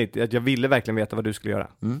det inligt, att jag ville verkligen veta vad du skulle göra.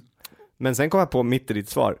 Men sen kom jag på mitt i ditt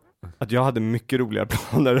svar att jag hade mycket roligare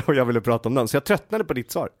planer och jag ville prata om dem. Så jag tröttnade på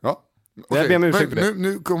ditt svar. Ja. Okay. Jag ber om ursäkt för det.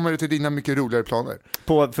 Nu kommer det till dina mycket roligare planer.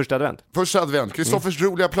 På första advent? Första advent, Kristoffers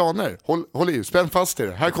roliga planer. Håll i, spänn fast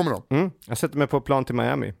er. Här kommer de. Jag sätter mig på plan till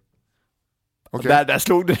Miami. Okay. Där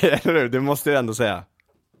slog du det, eller hur? Det måste jag ändå säga.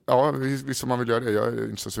 Ja, visst om man vill göra det. Jag är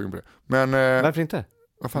inte så sugen på det. Men, varför inte?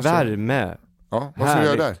 Värme. Ja, vad ska du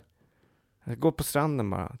göra där? Gå på stranden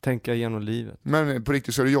bara, tänka igenom livet. Men på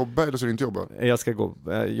riktigt, ska du jobba eller ska du inte jobba? Jag ska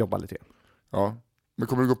jobba lite. Ja, men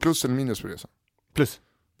kommer du gå plus eller minus på resan? Plus.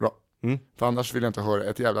 Bra, för annars vill jag inte höra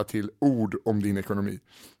ett jävla till ord om din ekonomi.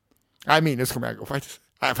 Nej, minus kommer jag gå faktiskt.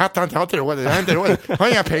 Jag fattar inte, jag har inte råd. Jag har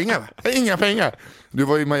inga pengar, inga pengar. Du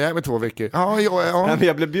var i Miami 2 veckor. Ja.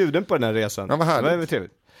 Jag blev bjuden på den här resan. Ja, vad härligt. Det var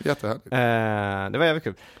trevligt. Jättehärligt. Det var jävligt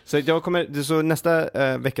kul. Så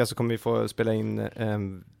nästa vecka så kommer vi få spela in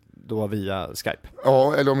då via Skype.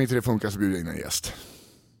 Ja, eller om inte det funkar så bjuder jag in en gäst.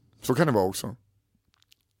 Så kan det vara också.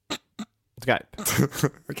 Skype.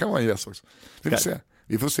 Det kan vara en gäst också.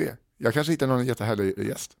 Vi får se. Jag kanske hittar någon jättehärlig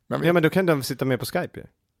gäst. Men då kan du sitta med på Skype.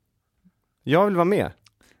 Jag vill vara med.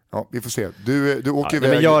 Ja, vi får se. Du åker iväg.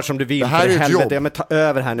 Men gör som du vill. Det här är ett jobb. Men ta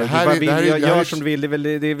över här nu. Gör som du vill. Det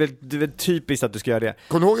är väl typiskt att du ska göra det.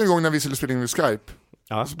 Kommer du ihåg en gång när vi skulle spela in med Skype?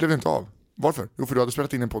 Ja. Så blev det inte av. Varför? Jo, för du hade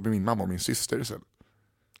spelat in en podd med min mamma och min syster istället.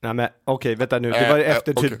 Nej, men okej, vänta nu. Det var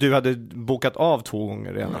efter typ du hade bokat av 2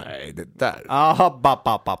 gånger redan. Nej, det där.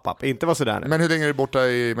 Aha, inte var sådär nu. Men hur länge är du borta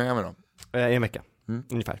i Miami då? En vecka,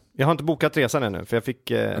 ungefär. Jag har inte bokat resan ännu, för jag fick...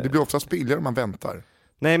 Det blir oftast billigare om man väntar.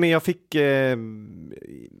 Nej, men jag fick...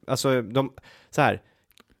 så här.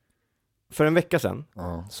 För en vecka sedan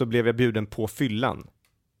så blev jag bjuden på fyllan.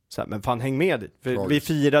 Så här, men fan, häng med dit. För vi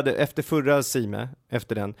firade efter förra Sime,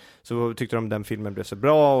 efter den, så tyckte de den filmen blev så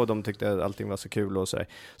bra och de tyckte att allting var så kul och sådär.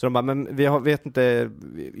 Så de bara, men vet inte,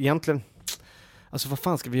 egentligen, alltså vad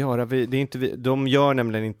fan ska vi göra? Det är inte de gör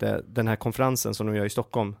nämligen inte den här konferensen som de gör i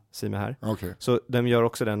Stockholm, Sime här. Okay. Så de gör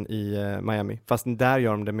också den i Miami. Fast där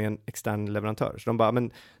gör de det med en extern leverantör. Så de bara,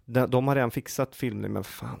 men de har redan fixat filmen, men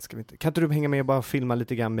fan ska vi inte... Kan inte du hänga med och bara filma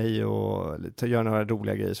lite grann mig och göra några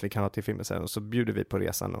roliga grejer så vi kan ha till filmen sen. Och så bjuder vi på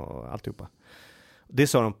resan och alltihopa. Det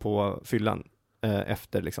sa de på fyllan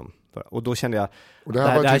efter liksom. Och då kände jag... Och det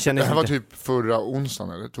här var typ förra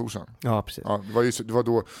onsdagen eller torsdagen? Ja, precis. Ja, det var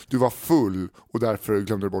då du var full och därför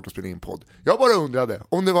glömde du bort att spela in podd. Jag bara undrade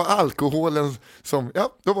om det var alkoholen som...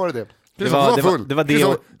 Ja, då var det. Det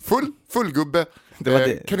var full. Full gubbe.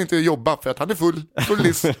 Kan inte jobba för att han är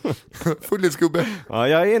fullisgubbe. Ja,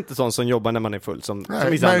 jag är inte sån som jobbar när man är full som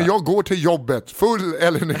men jag går till jobbet full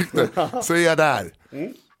eller nykter så är jag där.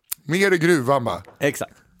 Mer i gruvan bara.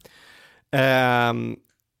 Exakt.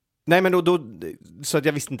 Nej, men då så att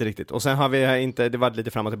jag visste inte riktigt. Och sen har vi inte, det var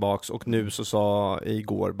lite fram och tillbaks. Och nu så sa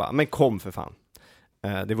igår bara, men kom för fan.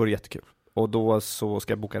 Det vore jättekul. Och då så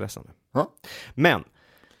ska jag boka resten. Ja. Men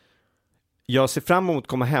jag ser fram emot att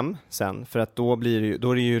komma hem sen. För att då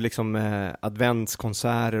är det ju liksom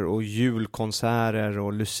adventskonserter och julkonserter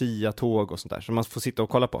och Lucia-tåg och sånt där. Så man får sitta och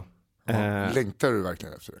kolla på. Längtar du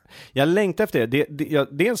verkligen efter det? Jag längtar efter det.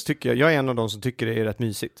 Dels tycker jag är en av de som tycker det är rätt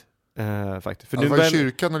mysigt. Faktiskt. För du var i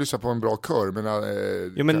kyrkan och lyssnade på en bra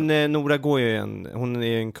kör. Men Nora går ju hon är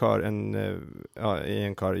i en kör i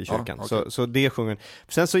en kör i kyrkan. Okay. Så det sjunger.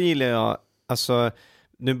 Sen så gillar jag, alltså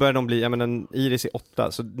nu börjar de bli, Iris är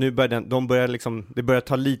 8, så nu börjar det börjar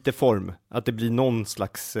ta lite form, att det blir någon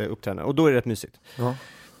slags uppträdande, och då är det rätt mysigt. Ja.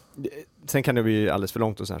 Sen kan det bli alldeles för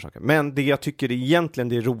långt och sådana saker. Men det jag tycker egentligen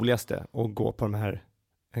det roligaste att gå på de här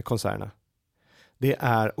konserterna, det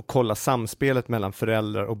är att kolla samspelet mellan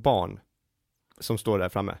föräldrar och barn som står där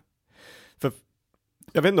framme. För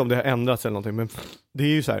jag vet inte om det har ändrats eller någonting, men det är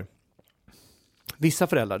ju så här. Vissa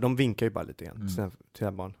föräldrar, de vinkar ju bara lite grann till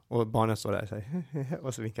sina barn. Och barnen står där och säger,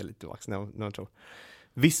 och så vinkar lite tillbaka när de tror.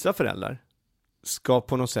 Vissa föräldrar ska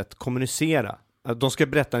på något sätt kommunicera. De ska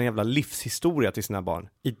berätta en jävla livshistoria till sina barn.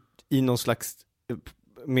 I någon slags,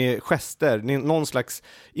 med gester, någon slags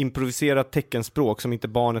improviserat teckenspråk som inte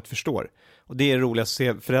barnet förstår. Och det är roligt att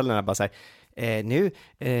se föräldrarna bara säga, nu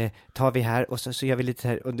tar vi här och så gör vi lite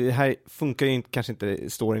här. Och det här funkar ju kanske inte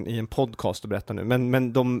storyn i en podcast att berätta nu.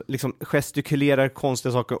 Men de liksom gestikulerar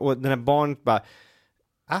konstiga saker. Och den här barnet bara,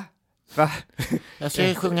 Va? Jag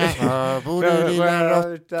ska sjunga borde lilla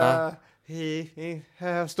råtta.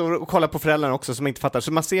 Jag står och kollar på föräldrarna också som inte fattar.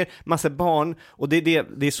 Så man ser massa barn, och det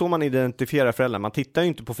är så man identifierar föräldrar. Man tittar ju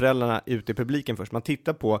inte på föräldrarna ute i publiken först. Man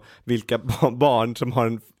tittar på vilka barn som har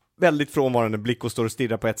en väldigt frånvarande blick och står och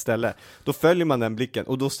stirrar på ett ställe. Då följer man den blicken,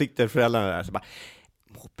 och då sitter föräldrarna där så bara,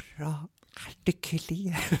 må bra,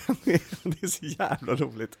 artikulerar. Det är så jävla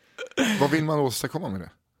roligt. Vad vill man åstadkomma med det?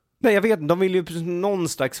 Nej, jag vet inte. De vill ju någon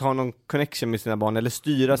slags ha någon connection med sina barn eller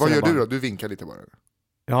styra sina barn. Vad gör du då? Du vinkar lite bara.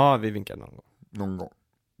 Ja, vi vinkar någon gång. Någon gång.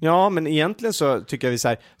 Ja, men egentligen så tycker jag vi så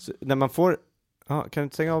här, när man får... Ja, kan du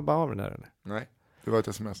inte stänga av den där eller? Nej, det var ett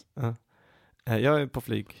sms. Ja. Jag är på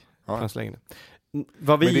flyg. Ja.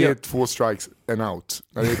 Men det är 2 strikes and out.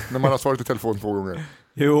 När man har svarat i telefon 2 gånger.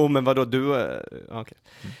 Jo, men vadå? Du... Okej.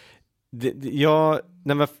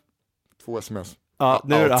 Nej, men... 2 sms. Ja,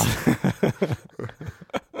 nu då.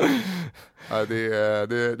 Nej,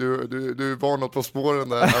 du var något på spåren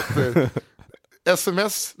där. Att,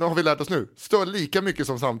 sms, det har vi lärt oss nu, stör lika mycket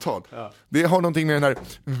som samtal. Ja. Det har någonting med den här...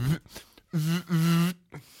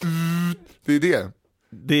 Det är det.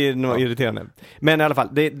 Det är nog irriterande. Men i alla fall,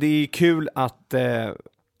 det är kul att...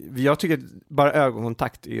 jag tycker att bara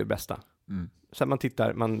ögonkontakt är det bästa. Så att man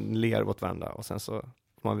tittar, man ler åt varandra och sen så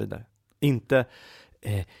får man vidare. Inte...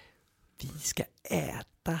 vi ska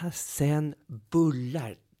äta sen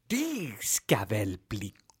bullar. Det ska väl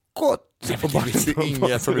bli gott. Det är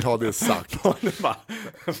ingen som vill ha det sagt. Va?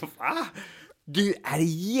 Du är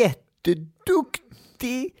jätteduktig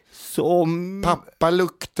som... Pappa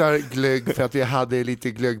luktar glögg för att vi hade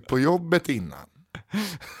lite glögg på jobbet innan.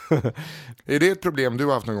 Är det ett problem du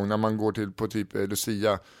har haft någon gång när man går till på typ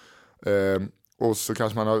Lucia och så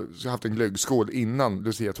kanske man har haft en glöggskål innan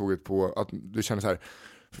Lucia-tåget på att du känner så här,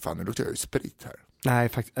 för fan, nu luktar jag ju sprit här. Nej,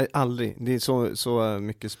 faktiskt aldrig. Det är så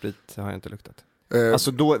mycket sprit har jag inte luktat.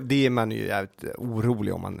 Alltså då, det är man ju jävligt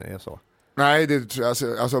orolig om man är så. Nej,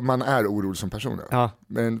 alltså man är orolig som person. Ja.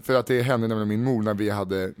 Men för att det hände nämligen min mor när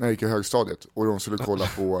jag gick i högstadiet och de skulle kolla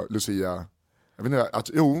på Lucia. Jag vet inte,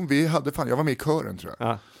 jag var med i kören tror jag.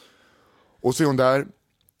 Ja. Och så är hon där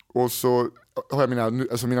och så har jag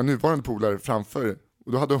mina nuvarande polare framför.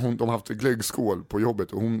 Och då hade de haft glöggskål på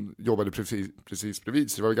jobbet och hon jobbade precis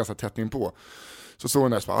bredvid, så det var ganska tätt in på. Så såg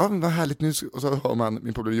hon där och så bara, vad härligt nu. Och så hör man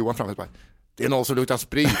min polare Johan framför och bara, det är någon som luktar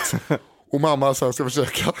sprit. Och mamma så ska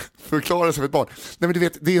försöka förklara sig för ett barn. Nej, men du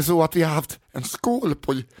vet, det är så att vi har haft en skål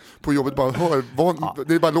på jobbet. Bara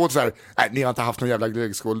det är bara låter så här. Nej, ni har inte haft någon jävla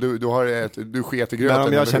glöggskål. Du sket i gröten. Men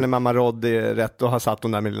om jag känner mamma Rod är rätt, då har satt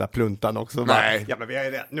hon där med lilla pluntan också. Nej. Ja, men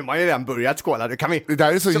nu har ju redan börjat skåla. Det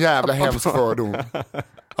där är så jävla hemskt fördom.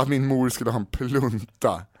 Att min mor skulle ha en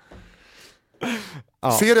plunta.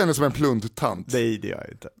 Ja. Ser henne som en plunttant? Nej, det gör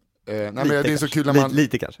jag inte. Nej, men det är så kul när man...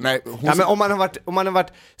 Lite kanske. Nej, men om man har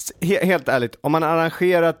varit helt ärligt, om man har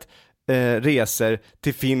arrangerat resor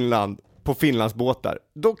till Finland på Finlandsbåtar,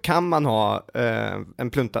 då kan man ha en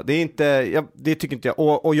plunta. Det är inte, det tycker inte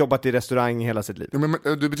jag. Och jobbat i restaurang hela sitt liv. Ja, men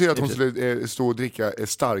det betyder att hon skulle stå och dricka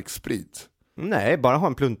stark sprit? Nej, bara ha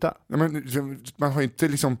en plunta. Ja, men man har inte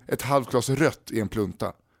liksom ett halvt glas rött i en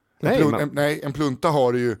plunta. En plunta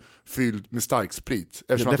har ju fylld med stark sprit.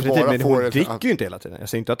 Definitivt, men hon dricker ju inte hela tiden. Jag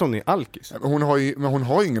säger inte att hon är alkis. Men hon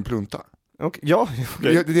har ju ingen plunta. Okay. Ja,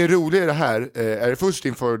 okay. Det roliga i det här är det först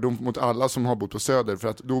inför mot alla som har bott på Söder, för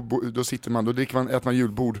att då sitter man, äter man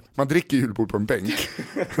julbord. Man dricker julbord på en bänk.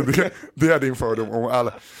 det är din fördom om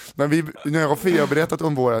alla. Men när jag har berättat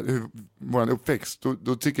om våran uppväxt,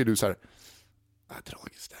 då tycker du så här, vad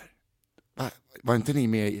tragiskt där. Var inte ni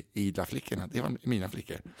med i Idla flickorna? Det var mina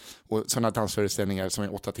flickor. Och sådana dansföreställningar som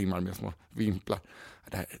är 8 timmar med små vimplar.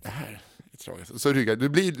 Det här är tragiskt. Så ryggar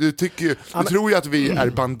du tror ju att vi är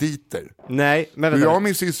banditer. Nej, men jag och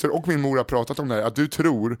min syster och min mor har pratat om det här. Att du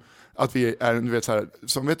tror att vi är, du vet så här,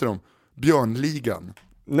 som vet du Björnligan.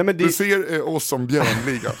 Nej, men du ser oss som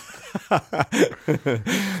Björnligan.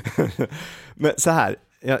 Men så här,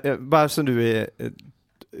 bara som du är...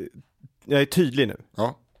 Jag är tydlig nu.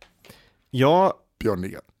 Ja.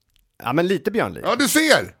 Björnligan. Ja, men lite Björnligan. Ja, du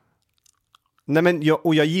ser! Nej, men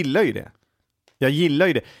jag gillar ju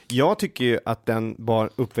det. Jag tycker ju att den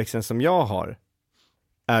uppväxten som jag har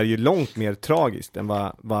är ju långt mer tragiskt än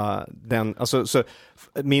vad den... Alltså, så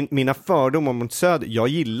mina fördomar mot Söder, jag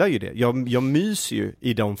gillar ju det. Jag myser ju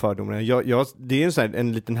i de fördomarna. Det är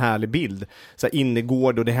en liten härlig bild. Så här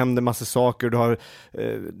innergård och det händer massa saker. Du har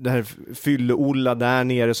det här Fylle-Olla där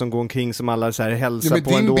nere som går omkring som alla så här hälsar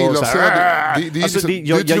på ändå. Bild av Söder,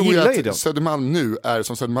 jag gillar ju det. Södermalm nu är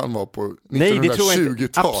som Södermalm var på 1920-tal. Nej, det tror jag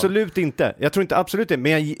inte. Absolut inte. Jag tror inte absolut det.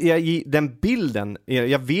 Men den bilden,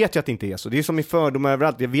 jag vet ju att det inte är så. Det är som i fördomar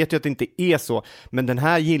överallt. Jag vet ju att det inte är så, men den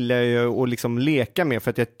här gillar jag ju att liksom leka med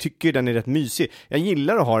för att jag tycker den är rätt mysig. Jag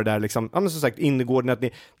gillar att ha det där liksom, ja men som sagt, innergården, att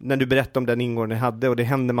när du berättade om den ingården ni hade och det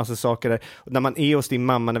hände massa saker där. Och när man är hos din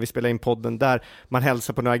mamma, när vi spelar in podden där, man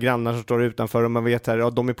hälsar på några grannar som står utanför och man vet här, ja,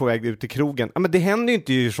 de är på väg ut till krogen. Ja men det händer ju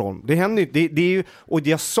inte i Djursholm. Det händer ju, det är ju, och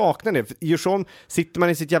jag saknar det. I Djursholm sitter man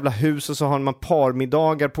i sitt jävla hus och så har man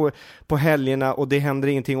parmiddagar på helgerna och det händer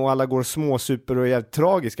ingenting och alla går småsuper och är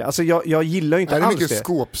tragiska. Alltså jag gillar ju inte alls det. Det är mycket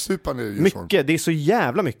skåpsupande i Djursholm. Mycket, det är så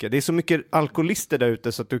jävla mycket. Det är så mycket alkoholister där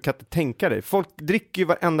ute så att du kan inte tänka dig. Folk dricker ju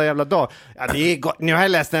varenda jävla dag. Ja, det är gott. Nu har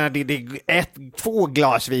jag läst den här, det är 2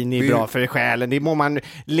 glas vin är bra för själen. Det må man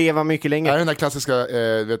leva mycket längre. Är den där klassiska,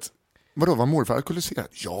 vadå, var morfar alkoholiserad?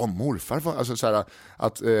 Ja, morfar var, alltså såhär,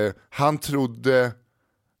 att han trodde,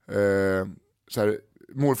 såhär,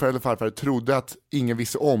 morfar eller farfar trodde att ingen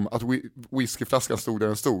visste om att whiskyflaskan stod där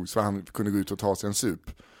den stod så han kunde gå ut och ta sig en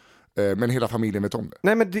sup. Men hela familjen vet om det.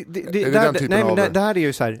 Nej men det här är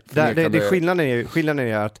ju så här, skillnaden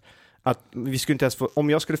är att vi skulle inte ens få, om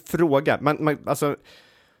jag skulle fråga, alltså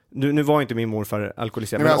nu var inte min morfar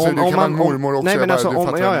alkoholiserad. Nej, men alltså, om mormor också. Nej men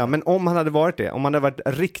alltså men om han hade varit det, om han hade varit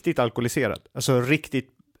riktigt alkoholiserad, alltså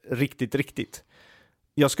riktigt.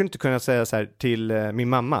 Jag skulle inte kunna säga så här till min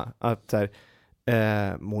mamma att så här,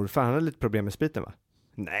 morfar han hade lite problem med spriten va?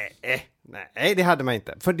 Nej, det hade man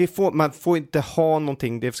inte. För man får inte ha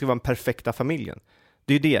någonting, det ska vara den perfekta familjen.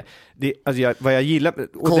 Det är ju det alltså vad jag gillar.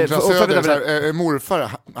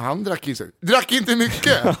 Morfar, han drack inte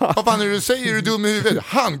mycket. Vad fan är det du säger? Är du dum i huvudet?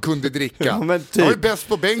 Han kunde dricka. Ja, men typ. Jag är bäst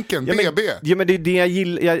på bänken, BB. Ja, men det är det jag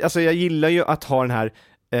gillar. Jag gillar ju att ha den här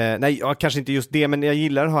kanske inte just det, men jag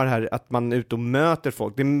gillar att ha det här att man är ute och möter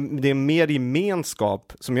folk. Det är mer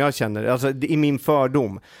gemenskap som jag känner, alltså i min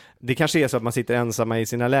fördom. Det kanske är så att man sitter ensamma i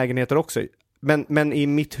sina lägenheter också. Men i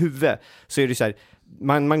mitt huvud så är det så här,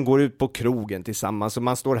 man går ut på krogen tillsammans och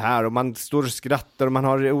man står här och man står och skrattar och man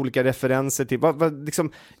har olika referenser till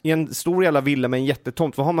liksom, i en stor jävla villa med en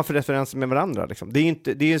jättetomt, vad har man för referenser med varandra liksom?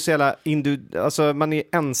 Det är så jävla alltså man är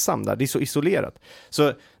ensam där, det är så isolerat.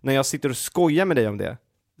 Så när jag sitter och skojar med dig om det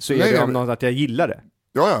så är det om något att jag gillar det.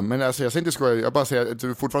 Ja, men alltså jag säger inte skoja, jag bara säger att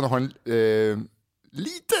du fortfarande har en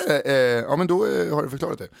lite, ja men då har du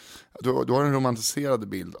förklarat det. Du har en romantiserad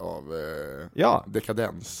bild av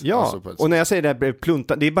dekadens. Ja, alltså och när jag säger det här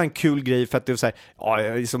plunta, det är bara en kul grej för att det är så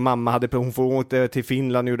här, som mamma hade, hon får åka till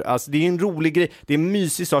Finland. Alltså det är en rolig grej, det är en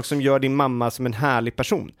mysig sak som gör din mamma som en härlig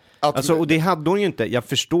person. Alltså, och det hade hon ju inte. Jag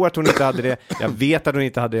förstår att hon inte hade det. Jag vet att hon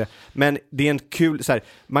inte hade det. Men det är en kul, så här,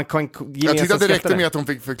 man kan jag tyckte att det räckte med att hon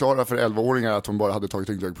fick förklara för 11-åringar att hon bara hade tagit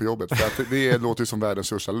tyngdlögn på jobbet. För att det låter ju som världens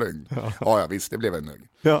största lögn. Ja, visst, det blev en lögn.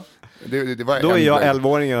 Ja. Det var då är jag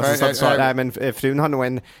 11-åringen som sa, nej men frun har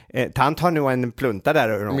nog tant har nog en plunta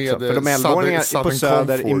där också. Med, för de 11-åringar på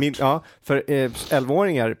Söder i min, för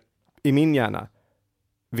 11-åringar i min hjärna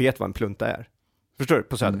vet vad en plunta är. Förstår du?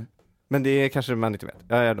 På Söder. Men det kanske man inte vet.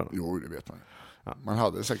 Jo, det vet man. Ja. Man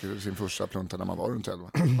hade säkert sin första plunta när man var runt 11.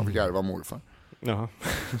 Man fick ärva morfar. Ja.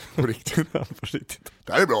 På riktigt. På riktigt.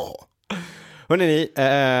 Det här är bra att ha. Hörrni,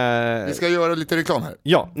 vi ska göra lite reklam här.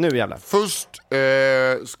 Ja, nu jävlar. Först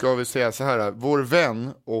ska vi säga så här. Vår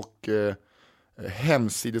vän och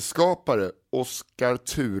hemsideskapare Oskar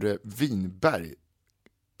Ture Winberg,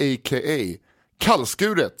 a.k.a.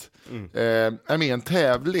 Kallskuret, är med i en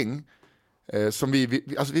tävling som vi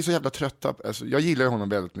är så jävla trötta. Alltså, jag gillar honom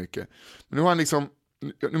väldigt mycket. Men nu har han liksom,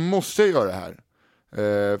 nu måste jag göra det här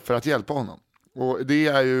för att hjälpa honom. Och det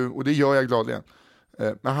gör jag gladeligen.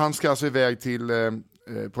 Men han ska alltså iväg till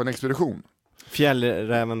på en expedition.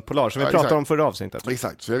 Fjällräven Polar som vi pratade om förra avsnittet.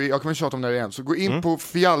 Exakt, så jag kommer tjata om det här igen. Så gå in på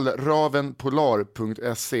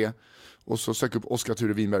fjällravenpolar.se och så sök upp Oskar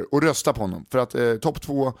Ture Winberg och rösta på honom. För att topp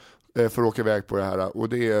 2 får åka iväg på det här. Och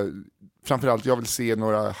det är framförallt, jag vill se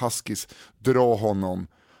några huskies dra honom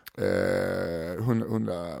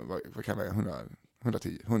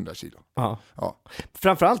 110 kilo. Ja.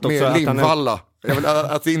 Framförallt också med att limvalla. Jag vill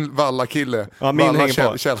att din valla-kille, ja, min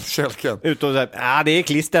hänger på kälken. Ut och säga, det är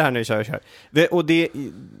klister här nu, kör. Och det,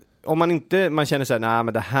 om man känner så här, nej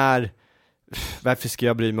men det här, varför ska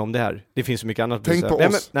jag bry mig om det här? Det finns så mycket annat. Tänk på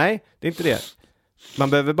oss. Nej, det är inte det. Man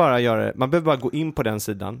behöver bara göra det. Man behöver bara gå in på den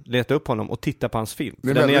sidan, leta upp honom och titta på hans film.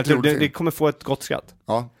 Det kommer få ett gott skratt.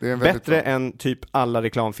 Ja, det är bättre än typ alla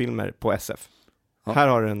reklamfilmer på SF. Ja. Här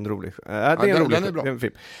har du en rolig. Det är en rolig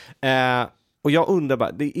film. Och jag undrar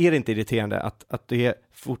bara, det är inte irriterande att det är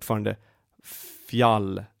fortfarande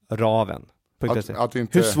fjällraven.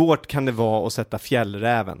 Hur svårt kan det vara att sätta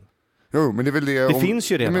fjällräven? Jo, men det är väl det. Det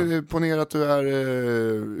finns ju redan. Men ponera att du är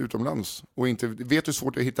utomlands och inte vet hur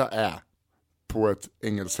svårt det är att hitta på ett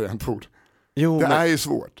engelskt ord. Jo, det är ju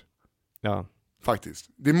svårt. Ja. Faktiskt.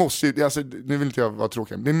 Det måste ju, alltså, nu vill inte jag vara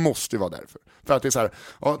tråkig, men det måste vara därför. För att det är så här,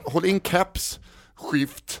 ja, håll in caps,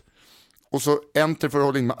 skift och så enter för att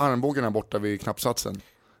hålla in med armbågarna borta vid knappsatsen,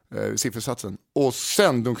 siffersatsen. Och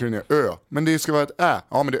sen dunkar du ner ö. Men det ska vara ett ä.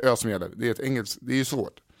 Ja, men det är ö som gäller. Det är ett engelskt, det är ju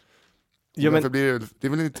svårt. Ja, men det är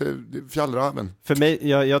väl inte fjallraven. För mig,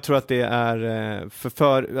 jag tror att det är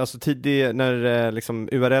för alltså tidigt när liksom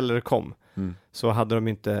URL kom så hade de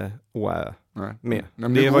inte OÄ med. Nej,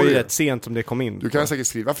 det var ju rätt sent som det kom in. Du kan säkert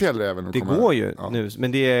skriva fjällräven och det går ju nu,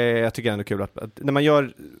 men det är, jag tycker ändå kul att när man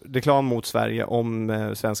gör reklam mot Sverige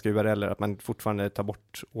om svenska URL att man fortfarande tar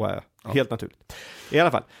bort OÄ. Helt naturligt. I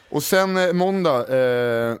alla fall. Och sen måndag,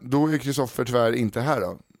 då är Kristoffer tyvärr inte här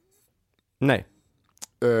då. Nej.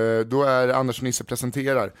 Då är Anders Nisse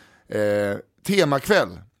presenterar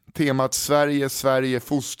temakväll. Temat Sverige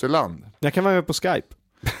fosterland. Jag kan vara med på Skype.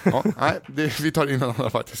 Ja, nej, vi tar in andra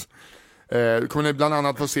faktiskt. Kommer ni bland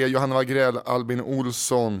annat få se Johanna Wagrell, Albin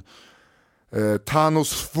Olsson,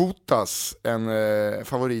 Thanos Fotas, en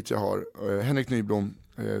favorit jag har, Henrik Nyblom,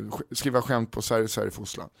 skriva skämt på Sverige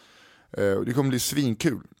fosterland. Det kommer bli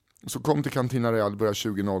svinkul. Så kom till Cantina Real, börjar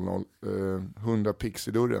 20.00, 100 pix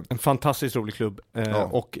i dörren. En fantastiskt rolig klubb.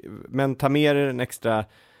 Men ta med er en extra...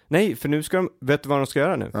 Nej, för nu ska de... Vet du vad de ska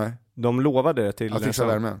göra nu? Nej. De lovade det till... Att fixa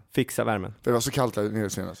värmen. Fixa värmen. Det var så kallt där nere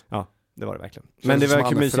senast. Ja, det var det verkligen. Men det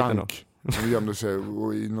var mysigt ändå. De gömde sig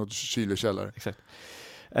i något kylekällare. Exakt.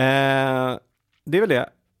 Det är väl det.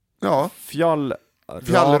 Ja.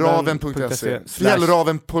 Fjällraven.se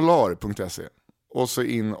Fjällravenpolar.se. Och så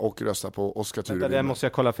in och rösta på Oskar Thure. Det måste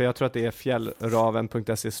jag kolla, för jag tror att det är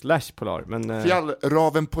fjällraven.se/polar. Men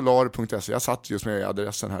fjällravenpolar.se. Jag satt just med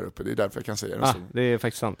adressen här uppe. Det är därför jag kan säga det. Det är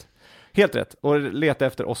faktiskt sant. Helt rätt. Och leta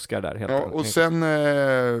efter Oskar där. Helt och sen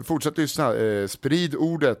fortsätt lyssna. Sprid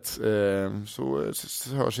ordet. Så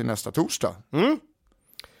hörs i nästa torsdag.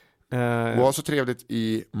 Var så trevligt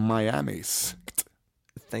i Miami.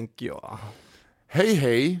 Thank you. Hej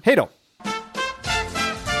hej. Hej då.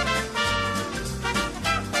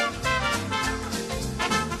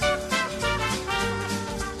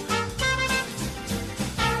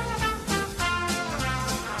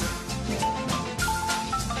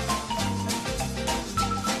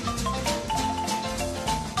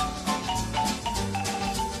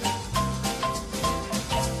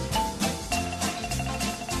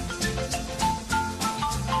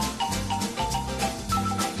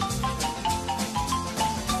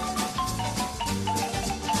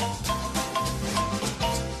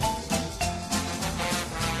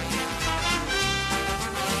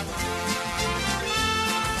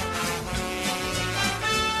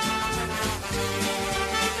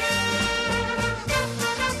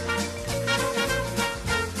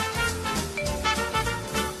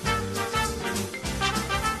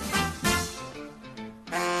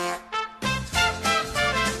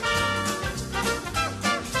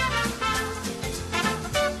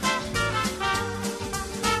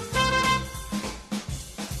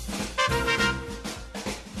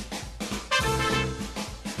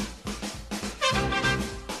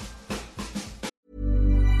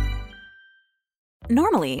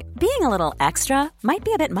 Normally, being a little extra might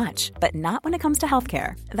be a bit much, but not when it comes to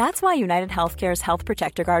healthcare. That's why United Healthcare's Health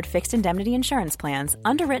Protector Guard fixed indemnity insurance plans,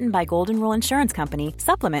 underwritten by Golden Rule Insurance Company,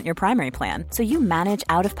 supplement your primary plan so you manage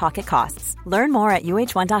out-of-pocket costs. Learn more at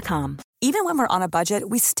uh1.com. Even when we're on a budget,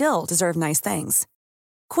 we still deserve nice things.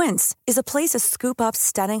 Quince is a place to scoop up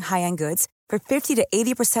stunning high-end goods for 50 to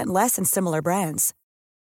 80% less than similar brands.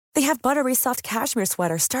 They have buttery soft cashmere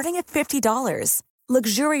sweaters starting at $50,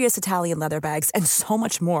 luxurious Italian leather bags, and so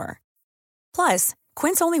much more. Plus,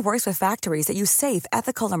 Quince only works with factories that use safe,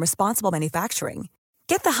 ethical, and responsible manufacturing.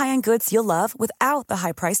 Get the high-end goods you'll love without the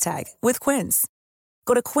high price tag with Quince.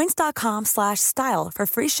 Go to quince.com/style for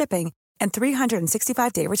free shipping and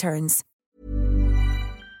 365-day returns.